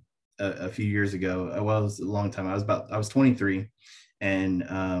a few years ago. Well, it was a long time. I was 23, and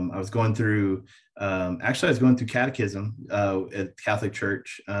I was going through catechism at Catholic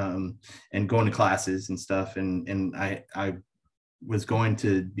Church, and going to classes and stuff. And I was going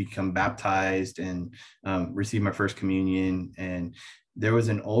to become baptized and receive my first communion. And there was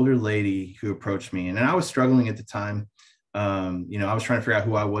an older lady who approached me, and I was struggling at the time. I was trying to figure out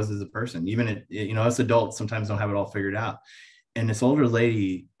who I was as a person. Even us adults sometimes don't have it all figured out. And this older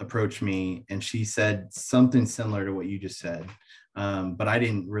lady approached me, and she said something similar to what you just said, but I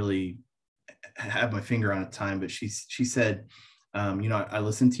didn't really have my finger on it at the time. But she said, I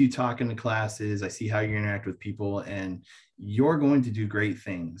listen to you talk in the classes. I see how you interact with people, and you're going to do great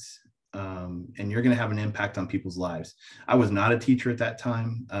things. And you're going to have an impact on people's lives. I was not a teacher at that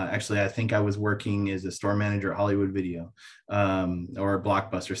time. Actually, I think I was working as a store manager at Hollywood Video, or a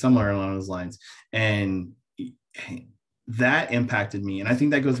Blockbuster, somewhere along those lines. And that impacted me. And I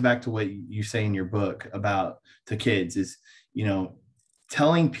think that goes back to what you say in your book about to kids is,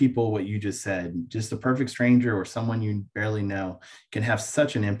 telling people what you just said. Just a perfect stranger or someone you barely know can have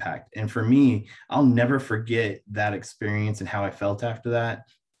such an impact. And for me, I'll never forget that experience and how I felt after that.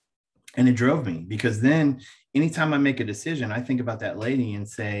 And it drove me, because then anytime I make a decision, I think about that lady and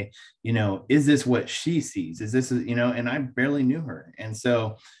say, is this what she sees? Is this, and I barely knew her. And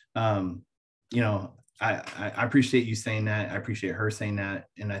so, I appreciate you saying that. I appreciate her saying that.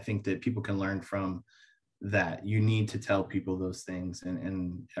 And I think that people can learn from that. You need to tell people those things.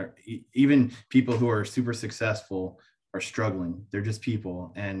 And even people who are super successful are struggling. They're just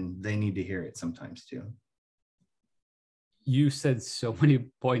people, and they need to hear it sometimes too. You said so many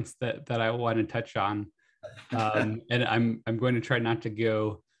points that I want to touch on, and I'm going to try not to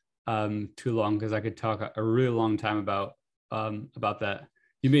go too long, because I could talk a really long time about that.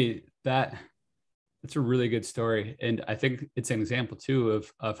 You made that. That's a really good story, and I think it's an example too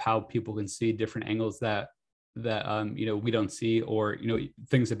of how people can see different angles that we don't see, or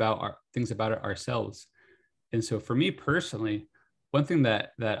things about it ourselves. And so for me personally, one thing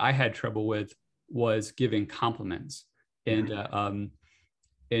that I had trouble with was giving compliments. And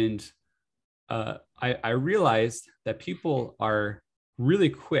I realized that people are really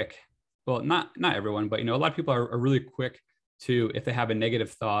quick. Well, not everyone, but a lot of people are really quick to, if they have a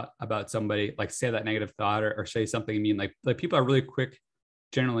negative thought about somebody, like say that negative thought or say something mean. Like people are really quick,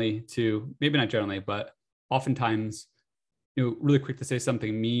 generally, to, maybe not generally, but oftentimes, really quick to say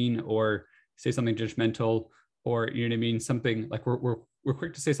something mean or say something judgmental, or something like we're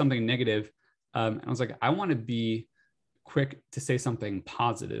quick to say something negative. And I was like, I want to be quick to say something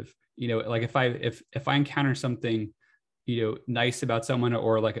positive. Like if I encounter something nice about someone,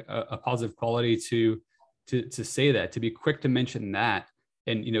 or like a positive quality to say that, to be quick to mention that,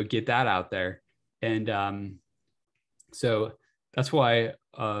 and get that out there. And so that's why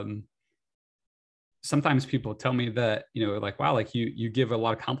sometimes people tell me that, like, wow, like you give a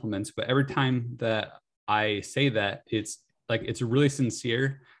lot of compliments, but every time that I say that, it's like, it's really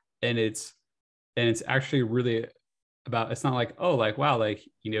sincere, and it's actually really about, it's not like, oh, like, wow, like,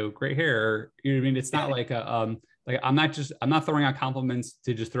 great hair, or, what I mean? It's not like like, I'm not throwing out compliments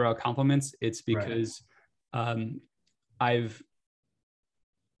to just throw out compliments. It's because I've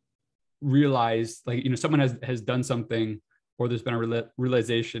realized, like, someone has done something, or there's been a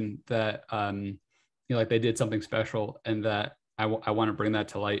realization that like they did something special, and that I want to bring that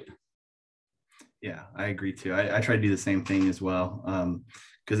to light. Yeah, I agree too. I try to do the same thing as well,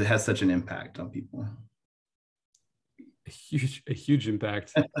 because it has such an impact on people. A huge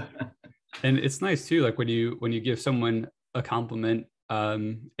impact. And it's nice too, like when you give someone a compliment,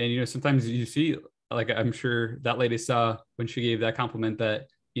 and sometimes you see, like, I'm sure that lady saw when she gave that compliment, that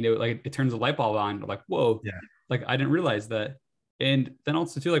like it turns a light bulb on, like, whoa, Yeah. like I didn't realize that. And then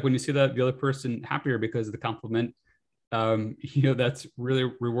also too, like when you see that the other person happier because of the compliment, that's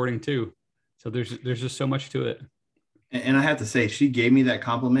really rewarding too. So there's just so much to it. And I have to say, she gave me that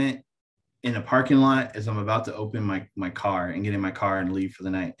compliment in a parking lot as I'm about to open my car and get in my car and leave for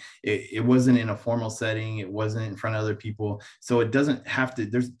the night. It wasn't in a formal setting. It wasn't in front of other people. So it doesn't have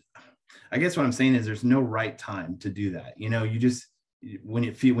to, I guess what I'm saying is there's no right time to do that. You just, when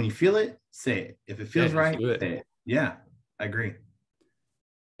you feel it, say it. If it feels right, say it. Yeah, I agree.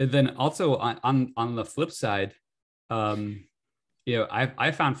 And then also on the flip side,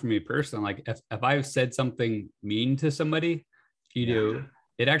 I found, for me personally, like if I've said something mean to somebody,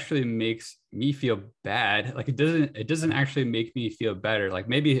 it actually makes me feel bad. Like it doesn't actually make me feel better. Like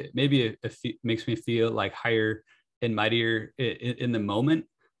maybe it makes me feel like higher and mightier in the moment,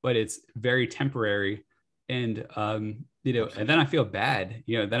 but it's very temporary. And and then I feel bad.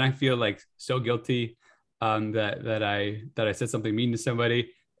 Then I feel like so guilty that I said something mean to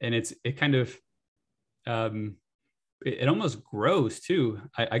somebody, and it kind of it almost grows too.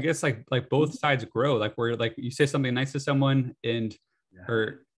 I guess like both sides grow. Like where like you say something nice to someone, and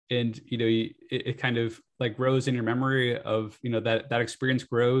it kind of like grows in your memory of that experience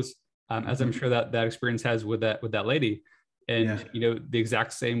grows, as I'm sure that experience has with that lady. And the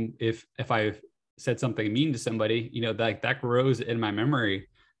exact same, if I said something mean to somebody, that grows in my memory,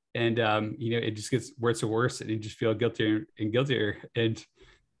 and it just gets worse and worse, and you just feel guiltier and guiltier. And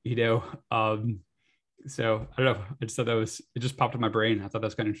so I don't know, I just thought it just popped in my brain. I thought that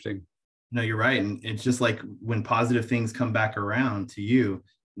was kind of interesting. No, you're right. And it's just like when positive things come back around to you,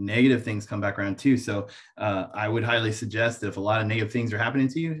 negative things come back around too. So I would highly suggest that if a lot of negative things are happening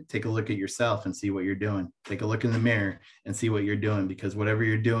to you, take a look at yourself and see what you're doing. Take a look in the mirror and see what you're doing, because whatever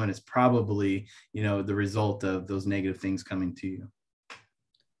you're doing is probably, the result of those negative things coming to you.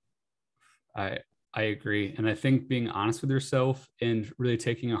 I agree. And I think being honest with yourself and really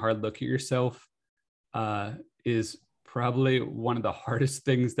taking a hard look at yourself is probably one of the hardest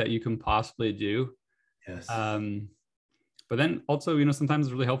things that you can possibly do. Yes. But then also, sometimes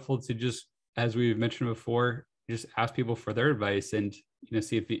it's really helpful to just, as we've mentioned before, just ask people for their advice, and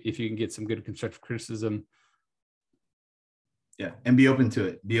see if you can get some good constructive criticism. Yeah, and be open to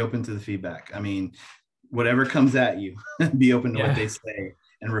it. Be open to the feedback. I mean, whatever comes at you, be open to what they say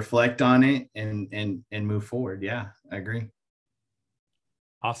and reflect on it and move forward. Yeah, I agree.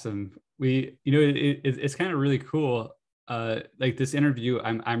 Awesome. It's kind of really cool. Like this interview,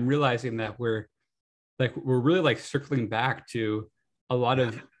 I'm realizing that we're really like circling back to a lot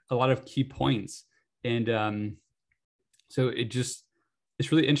of key points. And so it's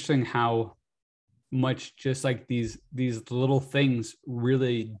really interesting how much just like these little things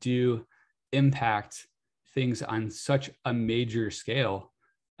really do impact things on such a major scale.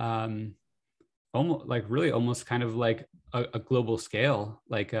 Almost kind of like a global scale,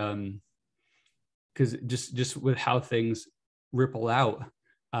 like because just with how things ripple out.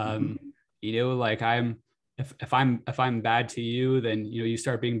 Like if I'm bad to you, then you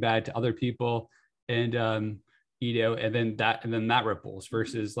start being bad to other people, and and then that ripples,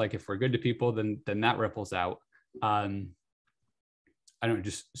 versus like if we're good to people, then that ripples out. I don't know,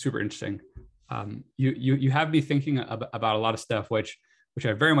 just super interesting. You have me thinking about a lot of stuff, which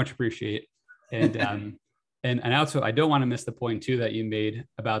I very much appreciate. And and also, I don't want to miss the point too that you made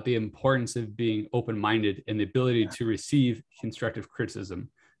about the importance of being open-minded and the ability to receive constructive criticism.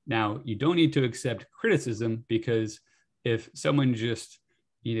 Now, you don't need to accept criticism, because if someone just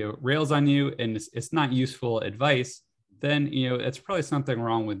rails on you and it's not useful advice, then that's probably something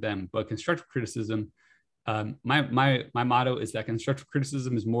wrong with them. But constructive criticism, My motto is that constructive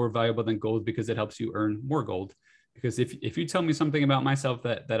criticism is more valuable than gold because it helps you earn more gold. Because if you tell me something about myself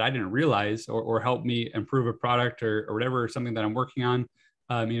that I didn't realize, or help me improve a product or whatever, something that I'm working on,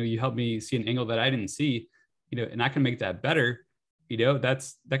 you help me see an angle that I didn't see, and I can make that better. That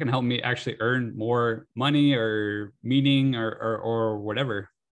can help me actually earn more money or meaning or whatever.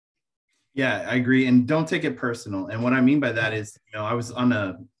 Yeah, I agree. And don't take it personal. And what I mean by that is, I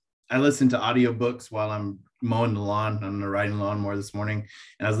listen to audiobooks while I'm mowing the lawn. I'm riding the lawnmower this morning,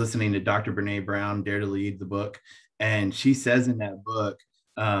 and I was listening to Dr. Brene Brown, Dare to Lead, the book. And she says in that book,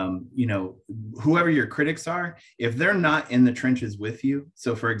 whoever your critics are, if they're not in the trenches with you.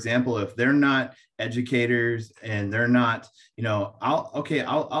 So for example, if they're not educators and they're not, I'll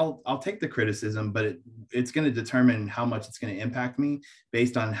take the criticism, but it's going to determine how much it's going to impact me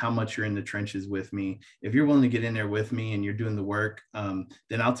based on how much you're in the trenches with me. If you're willing to get in there with me and you're doing the work,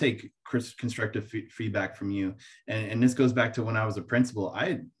 then I'll take constructive feedback from you. And this goes back to when I was a principal.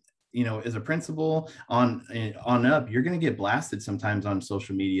 As a principal on up, you're going to get blasted sometimes on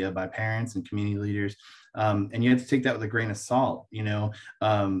social media by parents and community leaders. And you have to take that with a grain of salt,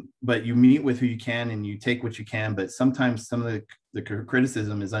 but you meet with who you can and you take what you can. But sometimes some of the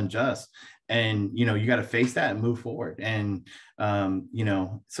criticism is unjust, and, you got to face that and move forward. And,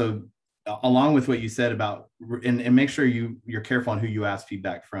 so along with what you said about, and make sure you're careful on who you ask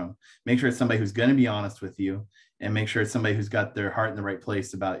feedback from. Make sure it's somebody who's going to be honest with you, and make sure it's somebody who's got their heart in the right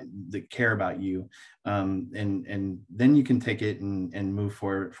place that care about you. And then you can take it and move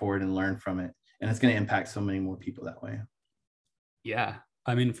forward and learn from it. And it's going to impact so many more people that way. Yeah.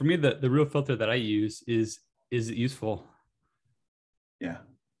 I mean, for me, the real filter that I use is it useful? Yeah,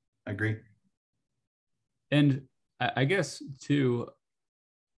 I agree. And I guess too,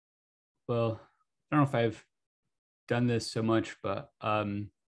 well, I don't know if I've done this so much, but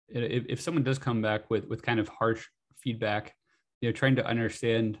if someone does come back with kind of harsh feedback, trying to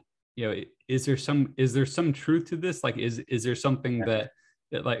understand, is there some truth to this? Like, is there something that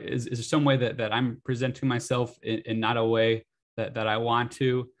like, is there some way that I'm presenting myself in not a way that I want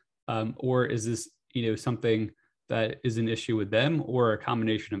to, or is this, something that is an issue with them, or a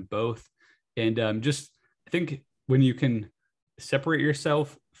combination of both? And I think when you can separate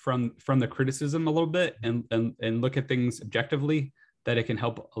yourself from the criticism a little bit and look at things objectively, that it can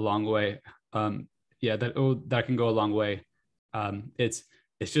help a long way. That can go a long way. It's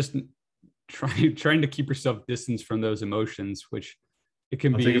just trying to keep yourself distanced from those emotions, which it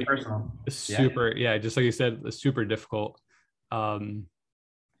can be super, just like you said, super difficult. But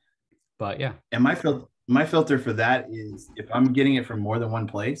yeah. And my filter for that is, if I'm getting it from more than one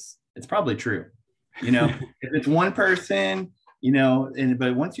place, it's probably true. If it's one person,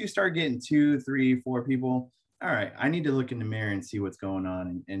 but once you start getting 2, 3, 4 people, all right, I need to look in the mirror and see what's going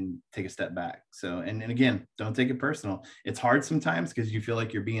on and take a step back. So, and again, don't take it personal. It's hard sometimes because you feel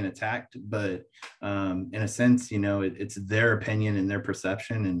like you're being attacked, but in a sense, it's their opinion and their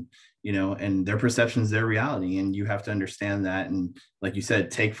perception, and their perception is their reality. And you have to understand that. And like you said,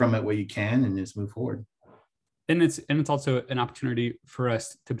 take from it what you can and just move forward. And it's also an opportunity for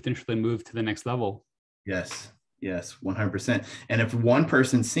us to potentially move to the next level. Yes, 100%. And if one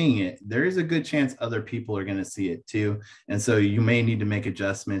person's seeing it, there is a good chance other people are going to see it too. And so you may need to make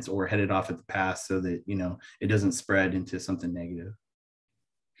adjustments or head it off at the pass so that, it doesn't spread into something negative.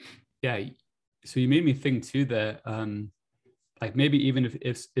 Yeah. So you made me think too that, like, maybe even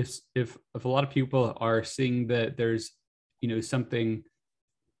if a lot of people are seeing that there's, something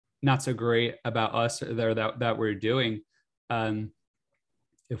not so great about us or that we're doing,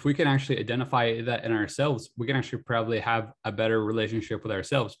 if we can actually identify that in ourselves, we can actually probably have a better relationship with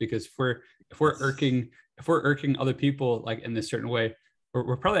ourselves. Because if we're irking other people like in this certain way,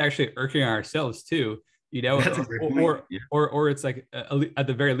 we're probably actually irking ourselves too, or it's like at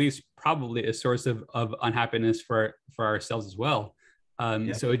the very least probably a source of unhappiness for ourselves as well.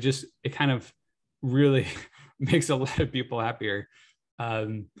 So it kind of really makes a lot of people happier.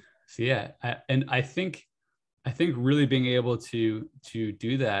 And I think really being able to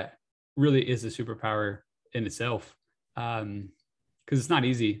do that really is a superpower in itself, because it's not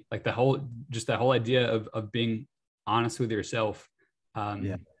easy. Like that whole idea of being honest with yourself. Not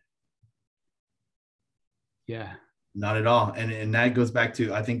at all. And that goes back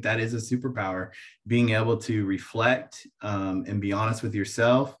to, I think that is a superpower, being able to reflect and be honest with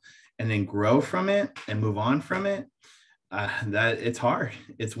yourself, and then grow from it and move on from it. That it's hard.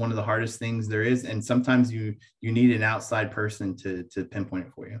 It's one of the hardest things there is. And sometimes you need an outside person to pinpoint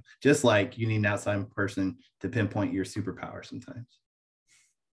it for you, just like you need an outside person to pinpoint your superpower sometimes.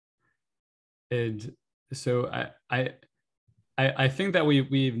 And so I think that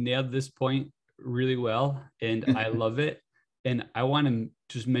we've nailed this point really well, and I love it. And I want to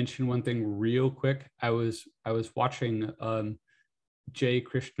just mention one thing real quick. I was watching Jay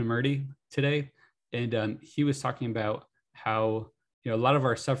Krishnamurti today, and he was talking about how a lot of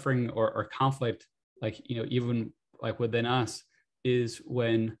our suffering or conflict, like even like within us, is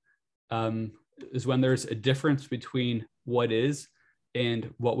when there's a difference between what is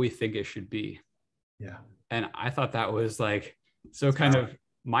and what we think it should be. Yeah. And I thought that was like so kind of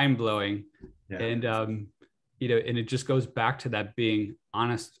mind blowing. Yeah. And and it just goes back to that being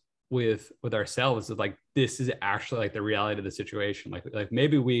honest with ourselves, of like, this is actually like the reality of the situation. Like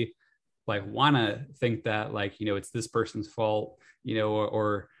maybe we like want to think that like it's this person's fault,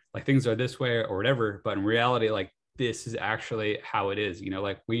 or like things are this way or whatever, but in reality, like this is actually how it is.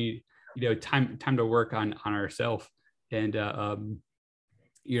 Like we time to work on ourselves, and you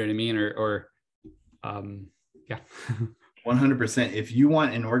know what I mean, or yeah. 100%. If you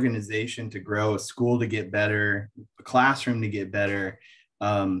want an organization to grow, a school to get better, a classroom to get better,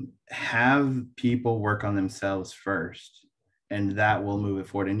 have people work on themselves first, and that will move it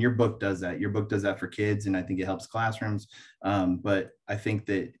forward. And your book does that. Your book does that for kids, and I think it helps classrooms. But I think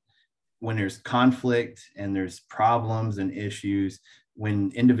that when there's conflict and there's problems and issues,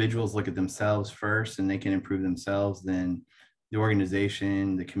 when individuals look at themselves first and they can improve themselves, then the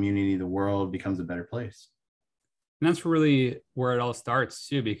organization, the community, the world becomes a better place. And that's really where it all starts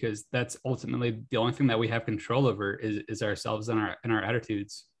too, because that's ultimately the only thing that we have control over is ourselves and our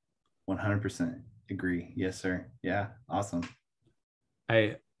attitudes. 100% agree. Yes, sir. Yeah. Awesome.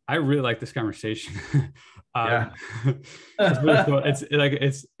 I really like this conversation. Yeah. It's really cool. It's like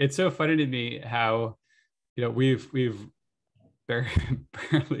it's so funny to me how we've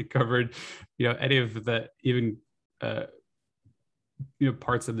barely covered any of the even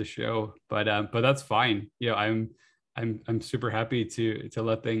parts of the show, but that's fine. I'm super happy to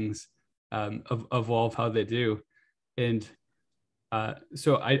let things evolve how they do. And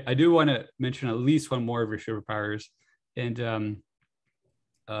so I do want to mention at least one more of your superpowers. And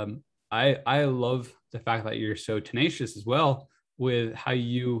I love the fact that you're so tenacious as well, with how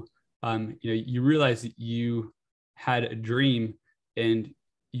you you realize that you had a dream and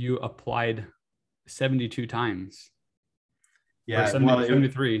you applied 72 times. Yeah.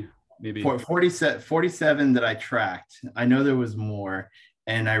 73 maybe. 47 that I tracked. I know there was more,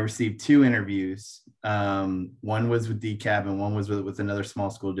 and I received 2 interviews. One was with DCAB and one was with another small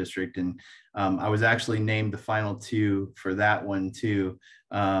school district. And I was actually named the final 2 for that one too,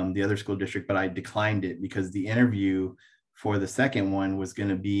 the other school district, but I declined it because the interview for the second one was going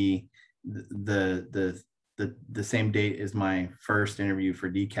to be the same date as my first interview for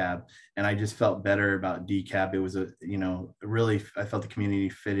DCAB. And I just felt better about DCAB. It was really, I felt the community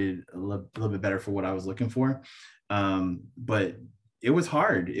fitted a little bit better for what I was looking for. But it was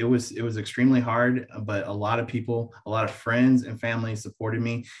hard. It was extremely hard, but a lot of people, a lot of friends and family supported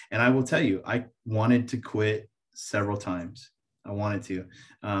me. And I will tell you, I wanted to quit several times. I wanted to,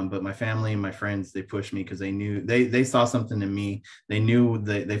 but my family and my friends, they pushed me because they knew they saw something in me. They knew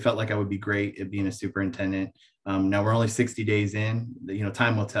that they felt like I would be great at being a superintendent. Now we're only 60 days in,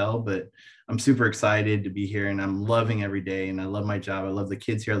 time will tell, but I'm super excited to be here, and I'm loving every day. And I love my job. I love the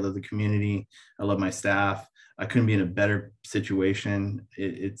kids here. I love the community. I love my staff. I couldn't be in a better situation.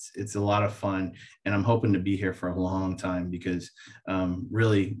 It's a lot of fun, and I'm hoping to be here for a long time because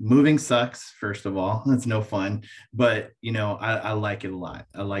really moving sucks. First of all, it's no fun, but I like it a lot.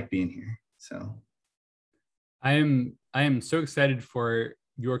 I like being here. So I am so excited for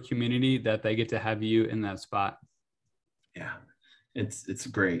your community that they get to have you in that spot. Yeah. It's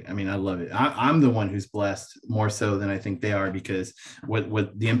great. I mean, I love it. I'm the one who's blessed more so than I think they are, because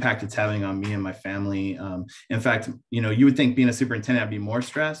what the impact it's having on me and my family. In fact, you would think being a superintendent, I'd be more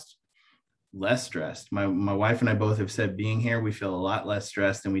stressed, less stressed. My wife and I both have said being here, we feel a lot less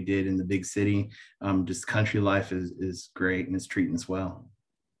stressed than we did in the big city. Just country life is great, and it's treating us well.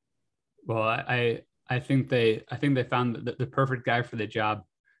 Well, I think they found the perfect guy for the job.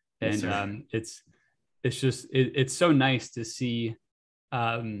 And Yes, it's so nice to see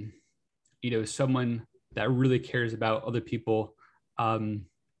someone that really cares about other people in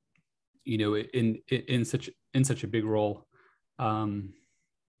such a big role.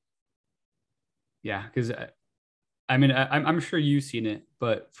 Yeah, because I mean, I'm sure you've seen it,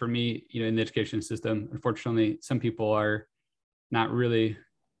 but for me, in the education system, unfortunately, some people are not really,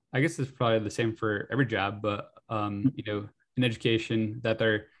 I guess it's probably the same for every job, but in education, that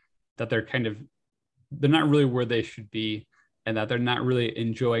they're kind of, they're not really where they should be, and that they're not really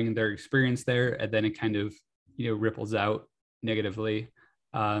enjoying their experience there, and then it kind of ripples out negatively.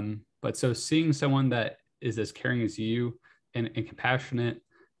 But so seeing someone that is as caring as you and compassionate,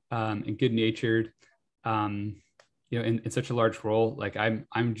 and good natured, in such a large role. Like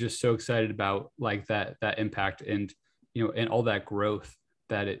I'm just so excited about like that impact and, and all that growth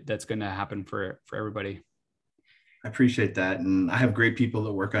that's going to happen for everybody. I appreciate that. And I have great people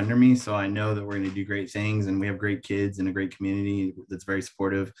that work under me. So I know that we're going to do great things, and we have great kids and a great community that's very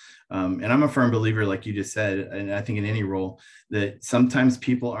supportive. And I'm a firm believer, like you just said, and I think in any role, that sometimes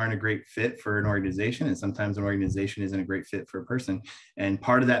people aren't a great fit for an organization, and sometimes an organization isn't a great fit for a person. And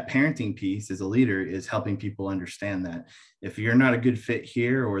part of that parenting piece as a leader is helping people understand that if you're not a good fit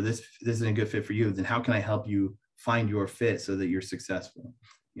here, or this isn't a good fit for you, then how can I help you find your fit so that you're successful?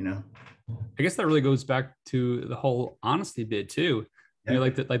 I guess that really goes back to the whole honesty bit too. Yeah.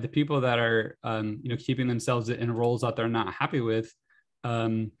 Like the people that are, keeping themselves in roles that they're not happy with,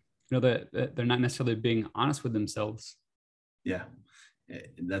 that they're not necessarily being honest with themselves. Yeah.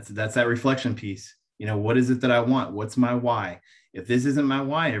 That's that reflection piece. What is it that I want? What's my why? If this isn't my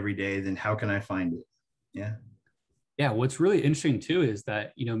why every day, then how can I find it? Yeah. Yeah. What's really interesting too is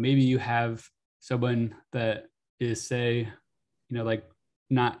that, maybe you have someone that is, say, like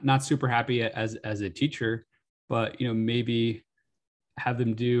not super happy as a teacher, but maybe have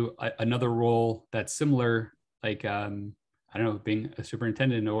them do another role that's similar, like I don't know, being a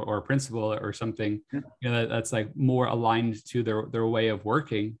superintendent or a principal or something, that's like more aligned to their way of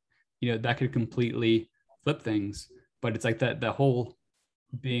working. That could completely flip things. But it's like that whole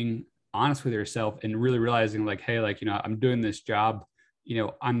being honest with yourself and really realizing like, hey, like, I'm doing this job,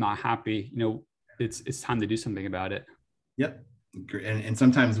 I'm not happy, it's time to do something about it. Yep. And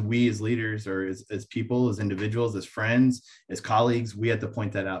sometimes we as leaders, or as people, as individuals, as friends, as colleagues, we have to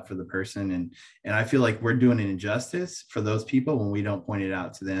point that out for the person. And I feel like we're doing an injustice for those people when we don't point it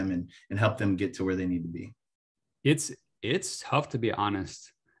out to them and help them get to where they need to be. It's tough to be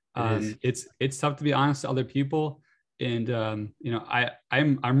honest. It's tough to be honest to other people. And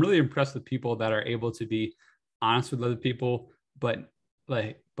I'm really impressed with people that are able to be honest with other people, but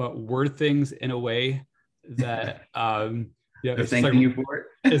word things in a way that they're thanking you for it.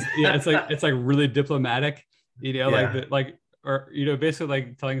 it's like really diplomatic, Yeah. basically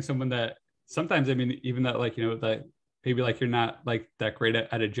like telling someone that sometimes, I mean, even that, like, that maybe like you're not like that great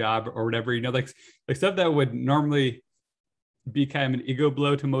at a job or whatever, like stuff that would normally be kind of an ego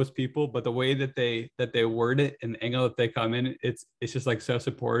blow to most people, but the way that they word it and the angle that they come in, it's just like so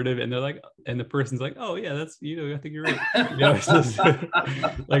supportive, and they're like, and the person's like, oh yeah, that's, I think you're right. It's just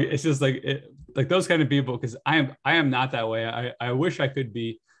like, it's just like like those kind of people, because I am not that way. I wish I could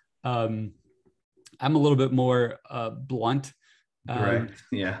be. I'm a little bit more blunt. Right.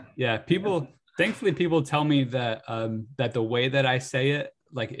 Yeah. Yeah. Thankfully people tell me that that the way that I say it,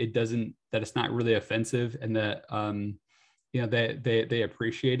 like that it's not really offensive, and that they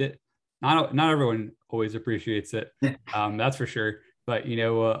appreciate it. Not everyone always appreciates it, that's for sure. But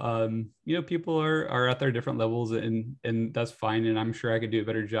people are at their different levels, and that's fine. And I'm sure I could do a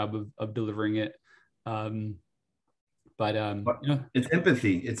better job of delivering it. It's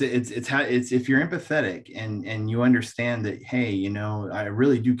empathy. It's if you're empathetic and you understand that, hey, I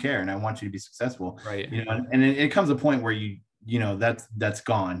really do care and I want you to be successful, right? And it comes a point where that's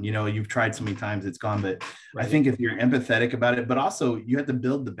gone. You've tried so many times, it's gone. But right. I think if you're empathetic about it, but also you have to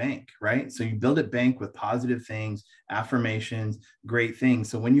build the bank, right? So you build it bank with positive things, affirmations, great things.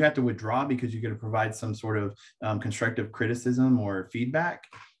 So when you have to withdraw because you're going to provide some sort of constructive criticism or feedback,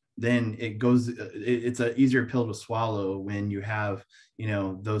 then it's an easier pill to swallow when you have,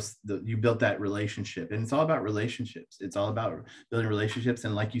 you built that relationship. And it's all about relationships. It's all about building relationships.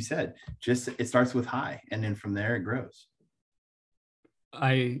 And like you said, it starts with high, and then from there it grows.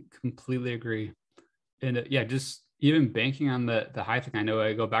 I completely agree. And just even banking on the high thing, I know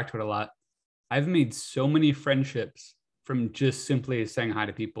I go back to it a lot. I've made so many friendships from just simply saying hi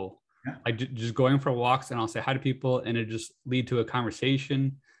to people. Yeah. Like just going for walks, and I'll say hi to people, and it just lead to a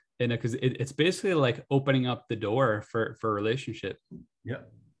conversation. And because it's basically like opening up the door for a relationship.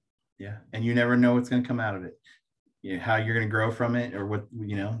 Yep. Yeah. And you never know what's going to come out of it. How you're going to grow from it, or what,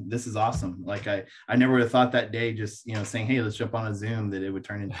 this is awesome. Like I never would have thought that day, just, saying, hey, let's jump on a Zoom, that it would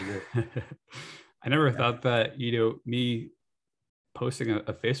turn into this. I never thought that, me posting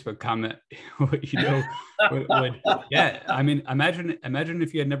a Facebook comment, would, yeah. I mean, imagine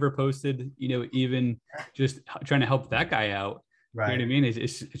if you had never posted, even just trying to help that guy out. Right. You know what I mean?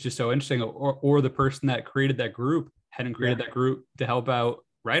 It's just so interesting. Or the person that created that group hadn't created that group to help out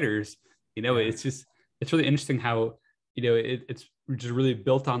writers. It's really interesting how, it's just really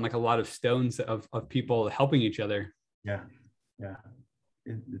built on like a lot of stones of people helping each other. Yeah. Yeah.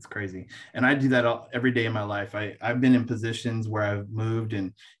 It's crazy. And I do that every day in my life. I've been in positions where I've moved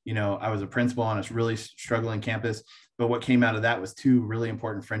and, I was a principal on a really struggling campus. But what came out of that was two really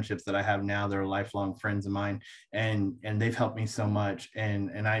important friendships that I have now. They're lifelong friends of mine, and they've helped me so much.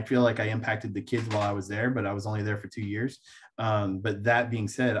 And I feel like I impacted the kids while I was there, but I was only there for 2 years. But that being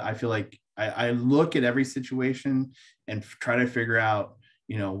said, I feel like I look at every situation and try to figure out,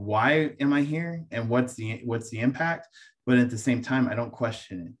 why am I here and what's the impact. But at the same time, I don't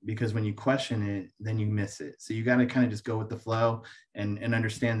question it, because when you question it, then you miss it. So you got to kind of just go with the flow and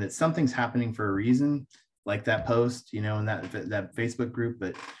understand that something's happening for a reason, like that post, and that Facebook group.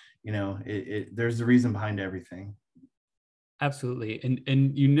 But, there's a reason behind everything. Absolutely.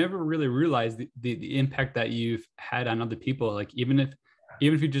 And you never really realize the impact that you've had on other people. Like, even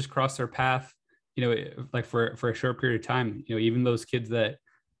if you just cross their path, like for a short period of time, even those kids that,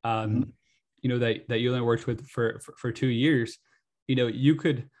 that you only worked with for 2 years, you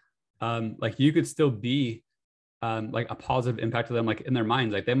could still be like a positive impact to them, like in their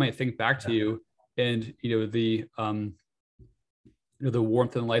minds. Like, they might think back to you, and the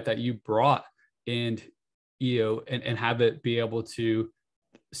warmth and light that you brought, and and have it be able to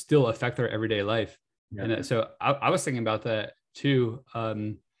still affect their everyday life. Yeah. And so I was thinking about that too,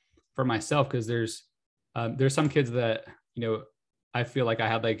 for myself, because there's some kids that I feel like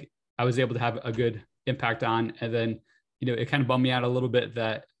I was able to have a good impact on, and then it kind of bummed me out a little bit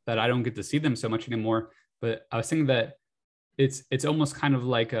that I don't get to see them so much anymore. But I was thinking that it's almost kind of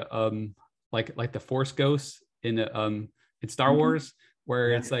like a like the Force ghosts in Star Wars,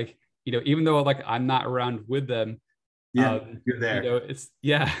 where it's like, even though like I'm not around with them, you're there. It's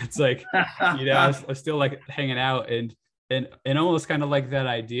like I was still like hanging out, and almost kind of like that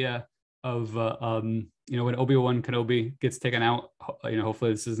idea of when Obi-Wan Kenobi gets taken out,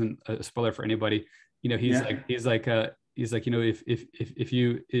 hopefully this isn't a spoiler for anybody. He's like if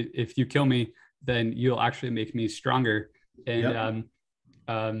you kill me, then you'll actually make me stronger. And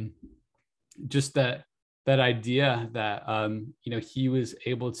just that idea that he was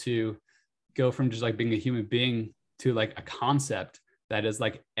able to go from just like being a human being to like a concept that is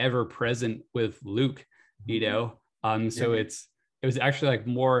like ever present with Luke, so it was actually like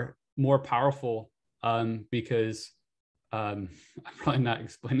more powerful, because I'm probably not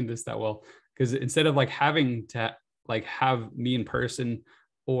explaining this that well, because instead of like having to like have me in person,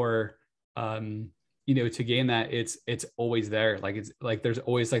 or to gain that, it's always there. Like, it's like there's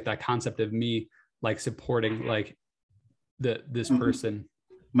always like that concept of me like supporting like this person.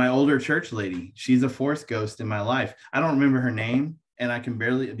 My older church lady, she's a Force ghost in my life. I don't remember her name, and I can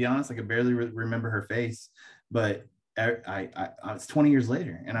barely, to be honest, I can barely remember her face, but it's 20 years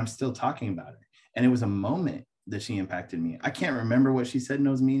later and I'm still talking about her. And it was a moment that she impacted me. I can't remember what she said in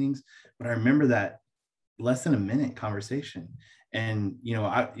those meetings, but I remember that less than a minute conversation. And,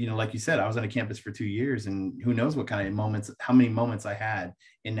 like you said, I was on a campus for 2 years, and who knows what kind of moments, how many moments I had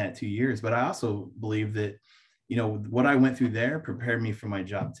in that 2 years. But I also believe that, what I went through there prepared me for my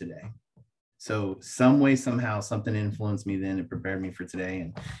job today. So some way, somehow, something influenced me then and prepared me for today.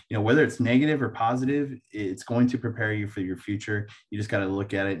 And, whether it's negative or positive, it's going to prepare you for your future. You just got to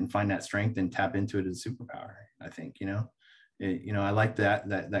look at it and find that strength and tap into it as a superpower. I think, I like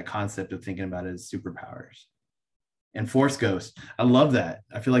that concept of thinking about it as superpowers. And Force Ghost, I love that.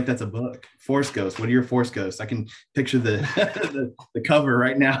 I feel like that's a book. Force Ghost. What are your Force Ghosts? I can picture the cover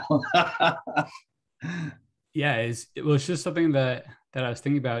right now. Yeah, it's just something that I was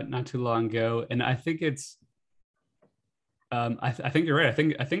thinking about not too long ago, and I think it's I think you're right. I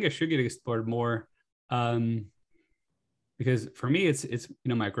think it should get explored more, because for me it's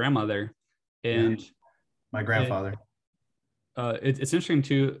my grandmother and my grandfather. It's interesting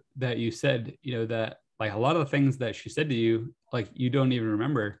too that you said that like a lot of the things that she said to you, like, you don't even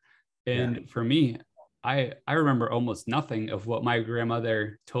remember. And for me, I remember almost nothing of what my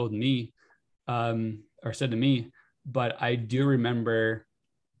grandmother told me, or said to me, but I do remember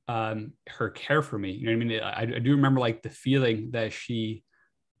her care for me. You know what I mean? I do remember like the feeling that she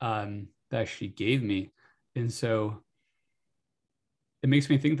gave me. And so it makes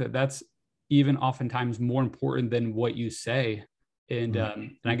me think that that's even oftentimes more important than what you say. And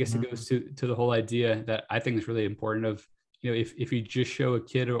I guess it goes to the whole idea that I think is really important of, if you just show a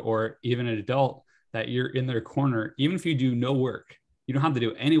kid or even an adult that you're in their corner, even if you do no work, you don't have to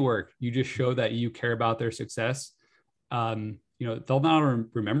do any work, you just show that you care about their success, they'll not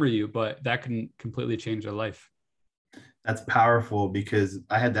remember you, but that can completely change their life. That's powerful, because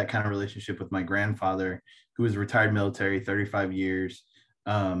I had that kind of relationship with my grandfather, who was retired military, 35 years.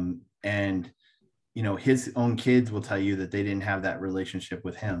 And his own kids will tell you that they didn't have that relationship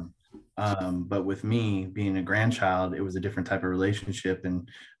with him. But with me being a grandchild, it was a different type of relationship. And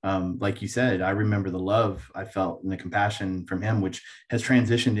like you said, I remember the love I felt and the compassion from him, which has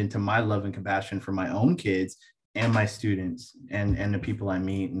transitioned into my love and compassion for my own kids and my students and the people I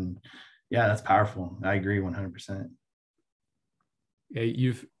meet. And yeah, that's powerful. I agree 100%.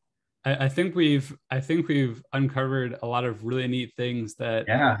 Yeah, I think we've uncovered a lot of really neat things that,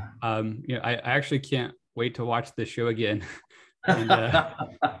 Yeah. I actually can't wait to watch this show again. And I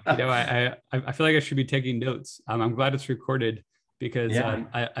feel like I should be taking notes. I'm glad it's recorded because Yeah.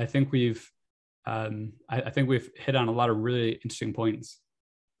 I think I think we've hit on a lot of really interesting points.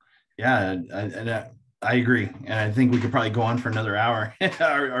 Yeah. I agree. And I think we could probably go on for another hour.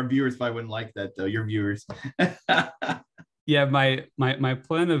 Our viewers probably wouldn't like that though. Your viewers. Yeah, my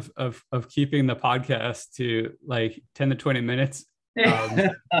plan of keeping the podcast to like 10 to 20 minutes,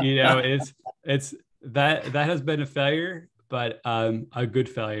 it's that has been a failure, but a good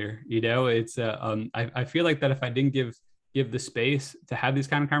failure. I feel like that if I didn't give the space to have these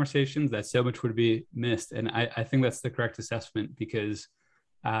kind of conversations, that so much would be missed. And I think that's the correct assessment because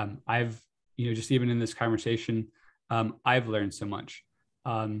I've, just even in this conversation, I've learned so much.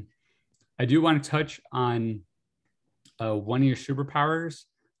 I do want to touch on one of your superpowers,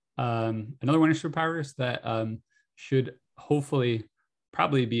 another one of your superpowers that should hopefully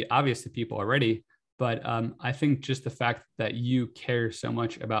probably be obvious to people already. But I think just the fact that you care so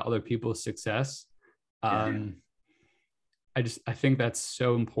much about other people's success, Yeah. I think that's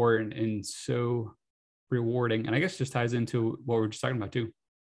so important and so rewarding. And I guess just ties into what we're just talking about too.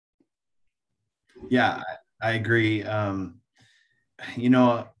 Yeah, I agree. And I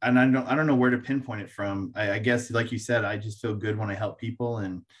don't know where to pinpoint it from. I guess, like you said, I just feel good when I help people,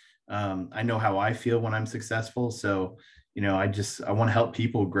 and I know how I feel when I'm successful. So, I want to help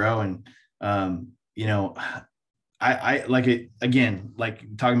people grow, and I like it again, like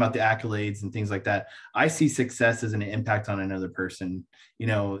talking about the accolades and things like that. I see success as an impact on another person,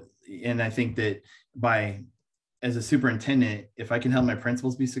 and I think that as a superintendent, if I can help my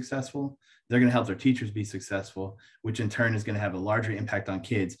principals be successful, they're going to help their teachers be successful, which in turn is going to have a larger impact on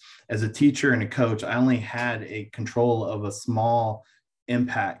kids. As a teacher and a coach, I only had a control of a small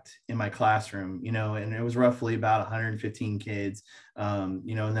impact in my classroom, and it was roughly about 115 kids, and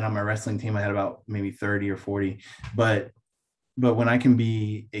then on my wrestling team, I had about maybe 30 or 40. But when I can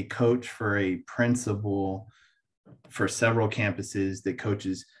be a coach for a principal for several campuses that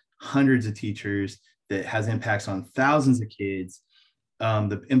coaches hundreds of teachers, that has impacts on thousands of kids,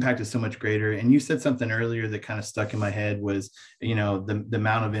 the impact is so much greater. And you said something earlier that kind of stuck in my head was, the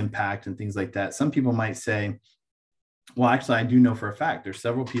amount of impact and things like that. Some people might say, well, actually, I do know for a fact there's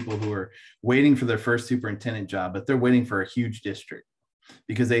several people who are waiting for their first superintendent job, but they're waiting for a huge district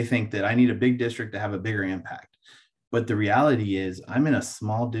because they think that I need a big district to have a bigger impact. But the reality is I'm in a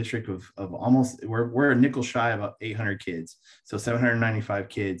small district of almost, we're a nickel shy of 800 kids. So 795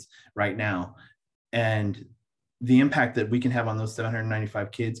 kids right now. And the impact that we can have on those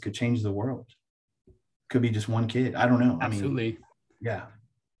 795 kids could change the world. Could be just one kid. I don't know. Absolutely. I mean, yeah.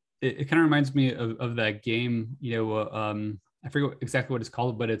 It kind of reminds me of that game, I forget exactly what it's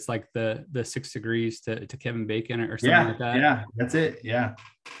called, but it's like the 6 degrees to Kevin Bacon or something like that. Yeah, that's it. Yeah.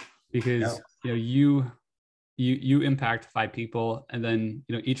 Because, you impact 5 people and then,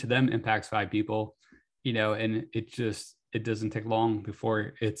 each of them impacts 5 people, and it doesn't take long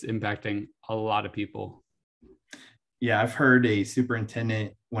before it's impacting a lot of people. Yeah, I've heard a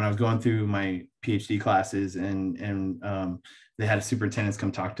superintendent when I was going through my PhD classes, and they had a superintendent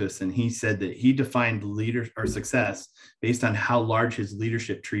come talk to us, and he said that he defined leader or success based on how large his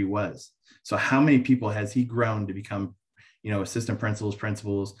leadership tree was. So how many people has he grown to become, assistant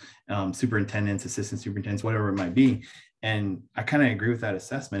principals, superintendents, assistant superintendents, whatever it might be. And I kind of agree with that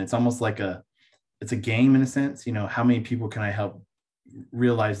assessment. It's almost like it's a game in a sense. How many people can I help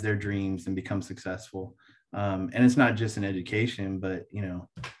realize their dreams and become successful? And it's not just an education, but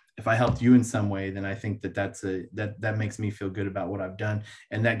if I helped you in some way, then I think that makes me feel good about what I've done,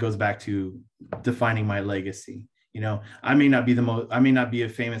 and that goes back to defining my legacy. I may not be a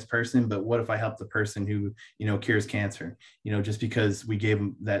famous person, but what if I help the person who cures cancer? Just because we gave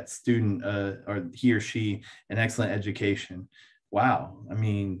that student or he or she an excellent education. Wow, I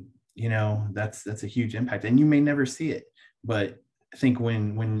mean, that's a huge impact, and you may never see it, but I think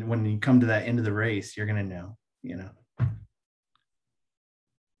when you come to that end of the race, you're gonna know.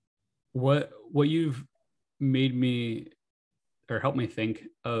 What you've made me or helped me think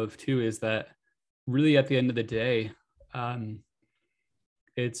of too is that really at the end of the day,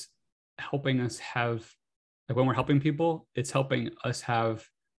 it's helping us have, like when we're helping people, it's helping us have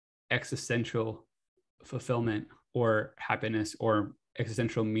existential fulfillment or happiness or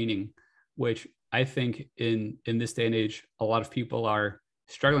existential meaning, which I think in this day and age, a lot of people are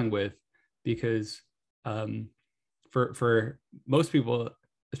struggling with, because for most people,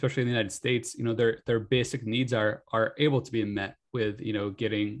 especially in the United States, their basic needs are able to be met with,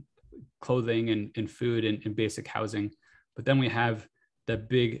 getting clothing and food and basic housing. But then we have the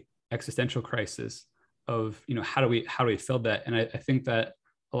big existential crisis of, how do we fill that? And I think that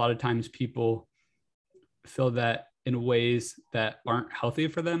a lot of times people fill that in ways that aren't healthy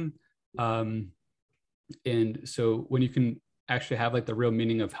for them. And so when you can actually have like the real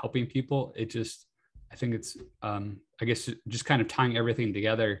meaning of helping people, I think it's, I guess, just kind of tying everything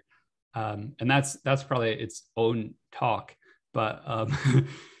together. And that's probably its own talk, but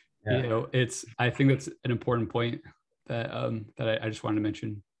Yeah. I think that's an important point that I just wanted to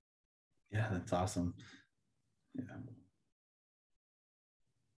mention. Yeah, that's awesome. Yeah.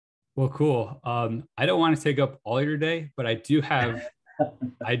 Well, cool. I don't want to take up all your day, but I do have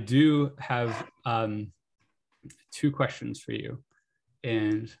two questions for you.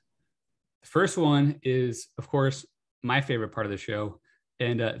 And the first one is, of course, my favorite part of the show.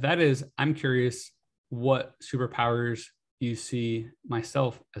 And that is, I'm curious what superpowers you see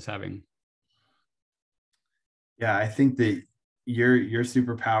myself as having. Yeah, I think that your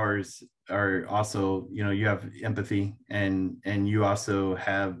superpowers are also, you have empathy, and you also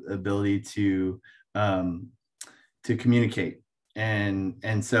have ability to communicate.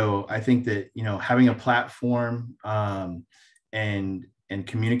 And so I think that, having a platform, and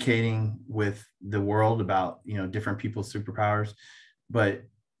communicating with the world about, different people's superpowers, but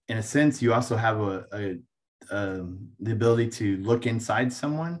in a sense you also have the ability to look inside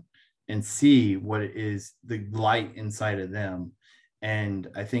someone and see what is the light inside of them. And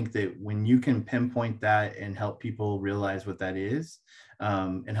I think that when you can pinpoint that and help people realize what that is,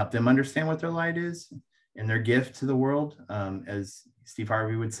 and help them understand what their light is and their gift to the world, as Steve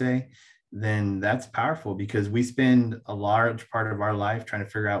Harvey would say, then that's powerful, because we spend a large part of our life trying to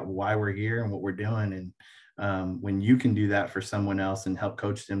figure out why we're here and what we're doing. And when you can do that for someone else and help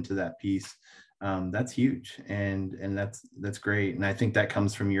coach them to that piece, that's huge. And that's great. And I think that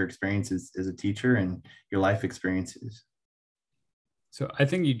comes from your experiences as a teacher and your life experiences. So I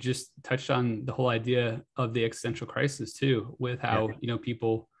think you just touched on the whole idea of the existential crisis too, with how,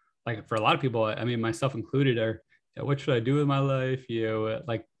 people, like for a lot of people, I mean, myself included, are, what should I do with my life?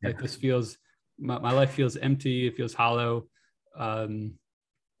 Like this feels, my life feels empty. It feels hollow. So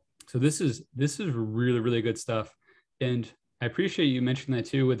this is really, really good stuff. And I appreciate you mentioning that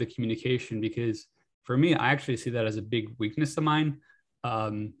too with the communication, because for me, I actually see that as a big weakness of mine.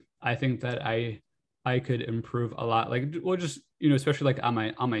 I think that I could improve a lot, like, well, just, especially like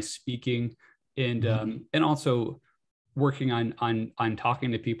on my speaking, and and also working on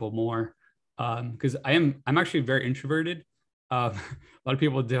talking to people more, because I'm actually very introverted. A lot of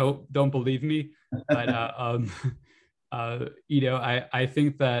people don't believe me, but I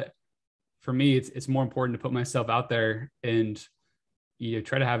think that for me it's more important to put myself out there and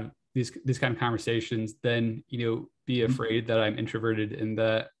try to have these kind of conversations than be afraid that I'm introverted and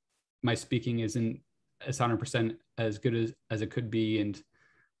that my speaking isn't as 100% as good as it could be. And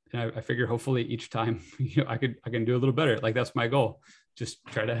I figure hopefully each time I can do a little better. Like that's my goal. Just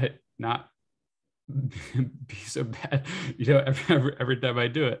try to not be so bad every time I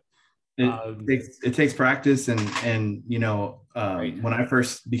do it. It takes practice, and right. When I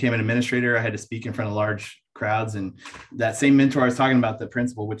first became an administrator, I had to speak in front of large crowds, and that same mentor I was talking about, the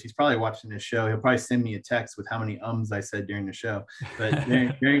principal, which he's probably watching this show, he'll probably send me a text with how many ums I said during the show. But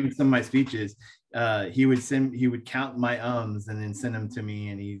during some of my speeches, he would count my ums and then send them to me,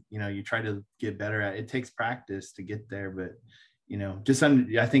 and you try to get better at it. It takes practice to get there, but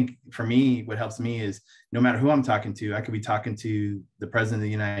I think for me, what helps me is no matter who I'm talking to, I could be talking to the president of the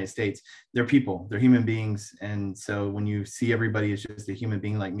United States. They're people, they're human beings. And so when you see everybody as just a human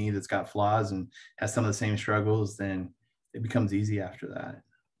being like me that's got flaws and has some of the same struggles, then it becomes easy after that.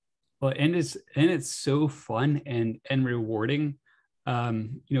 Well, and it's so fun and rewarding.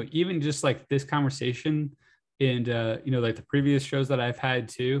 Even just like this conversation and like the previous shows that I've had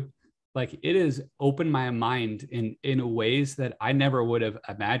too, like it has opened my mind in ways that I never would have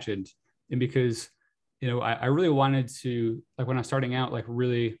imagined. And because, I really wanted to, like when I was starting out, like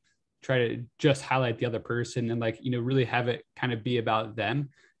really try to just highlight the other person and like, really have it kind of be about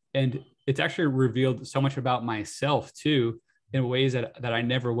them. And it's actually revealed so much about myself too, in ways that I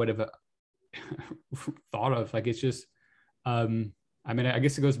never would have thought of. Like, it's just, I mean, I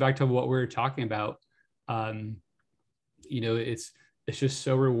guess it goes back to what we were talking about. It's just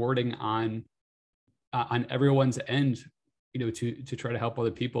so rewarding on everyone's end, to try to help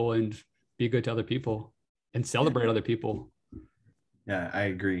other people and be good to other people and celebrate other people. Yeah, I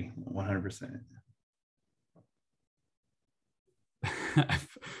agree 100%.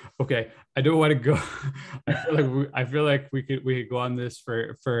 Okay, I don't want to go. I feel like we could go on this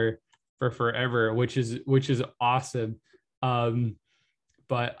for forever, which is awesome. Um,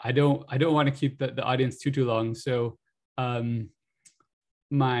 but I don't want to keep the audience too long. So um,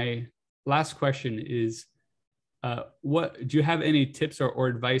 my last question is, what do you have any tips or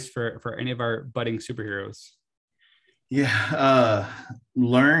advice for any of our budding superheroes? Yeah,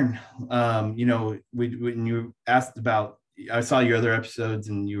 learn. When you asked about, I saw your other episodes,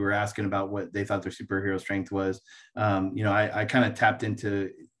 and you were asking about what they thought their superhero strength was. I kind of tapped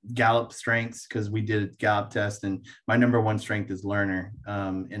into Gallup strengths because we did a Gallup test, and my number one strength is learner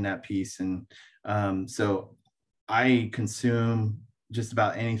in that piece. And so I consume just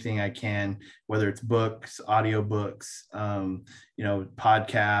about anything I can, whether it's books, audiobooks,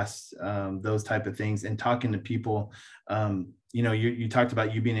 podcasts, those type of things, and talking to people. You talked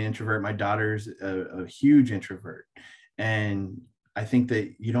about you being an introvert. My daughter's a huge introvert. And I think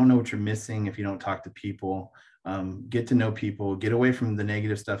that you don't know what you're missing if you don't talk to people. Get to know people, get away from the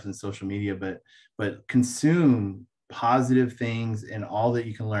negative stuff in social media, but consume positive things and all that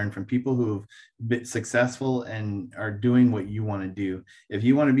you can learn from people who've been successful and are doing what you want to do. If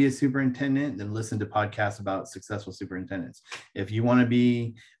you want to be a superintendent, then listen to podcasts about successful superintendents. If you want to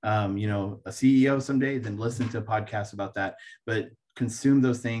be a CEO someday, then listen to podcasts about that. But consume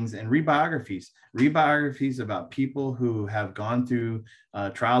those things and read biographies about people who have gone through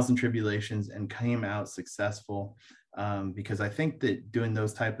trials and tribulations and came out successful, because I think that doing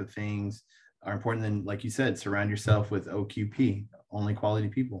those type of things are important. Than, like you said, surround yourself with OQP, only quality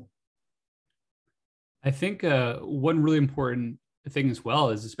people. I think one really important thing as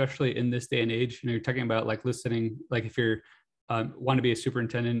well is, especially in this day and age, you're talking about like listening, like if you're want to be a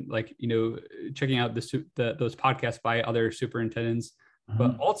superintendent, like, checking out those podcasts by other superintendents,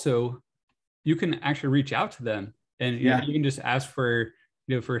 but also you can actually reach out to them, and you can just ask for,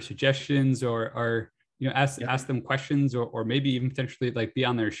 for suggestions, or ask them questions, or maybe even potentially like be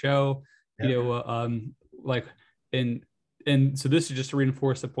on their show, like, and so this is just to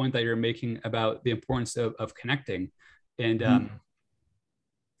reinforce the point that you're making about the importance of connecting. And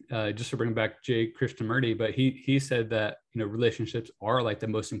just to bring back J. Krishnamurti, but he said that relationships are like the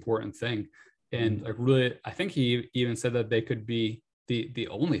most important thing, and like really, I think he even said that they could be the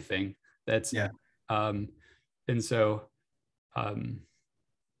only thing that's and so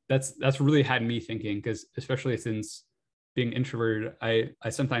that's really had me thinking, because especially since being introverted, I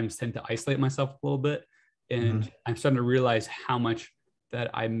sometimes tend to isolate myself a little bit, and I'm starting to realize how much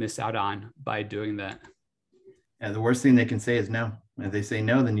that I miss out on by doing that. Yeah, the worst thing they can say is no. If they say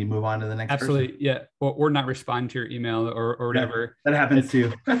no, then you move on to the next Absolutely, person. yeah, or not respond to your email or whatever. That happens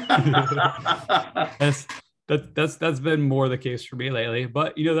too. That's been more the case for me lately,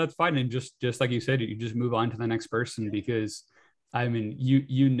 but that's fine. And just like you said, you just move on to the next person, because I mean,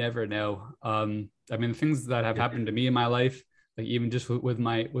 you never know. I mean, the things that have happened to me in my life, like even just with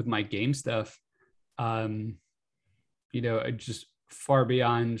my game stuff, just far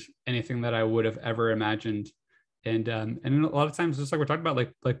beyond anything that I would have ever imagined. And a lot of times, just like we're talking about,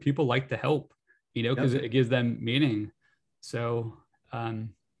 like people like to help, because it gives them meaning. So, all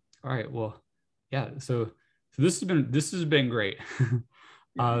right, well, yeah. So this has been great.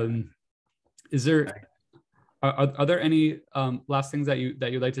 Is there are there any last things that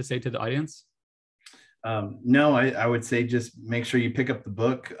you'd like to say to the audience? No, I would say just make sure you pick up the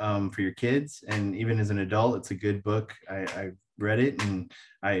book for your kids, and even as an adult, it's a good book. I read it and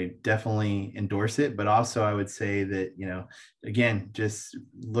I definitely endorse it. But also, I would say that again, just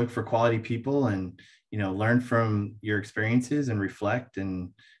look for quality people, and learn from your experiences and reflect and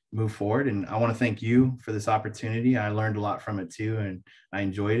move forward. And I want to thank you for this opportunity. I learned a lot from it too, and I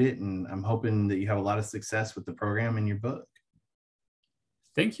enjoyed it. And I'm hoping that you have a lot of success with the program and your book.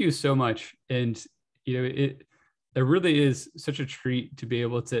 Thank you so much. And it really is such a treat to be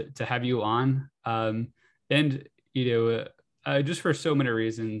able to have you on, and just for so many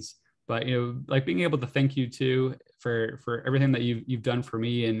reasons. But like being able to thank you too for everything that you've done for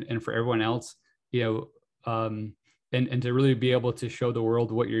me and for everyone else, and to really be able to show the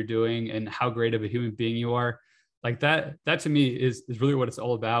world what you're doing and how great of a human being you are. Like that to me is really what it's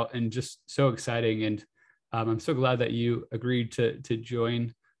all about, and just so exciting. And I'm so glad that you agreed to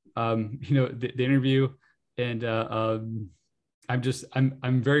join the interview. And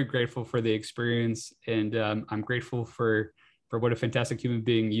I'm very grateful for the experience, and I'm grateful for what a fantastic human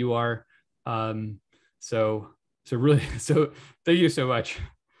being you are. So really, so thank you so much.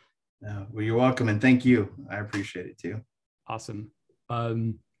 Well, you're welcome, and thank you. I appreciate it too. Awesome.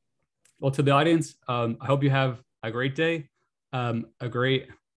 Well, to the audience, I hope you have a great day. a great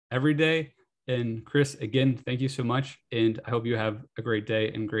every day. And Chris, again, thank you so much. And I hope you have a great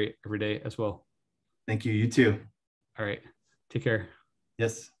day and great every day as well. Thank you. You too. All right. Take care.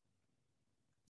 Yes.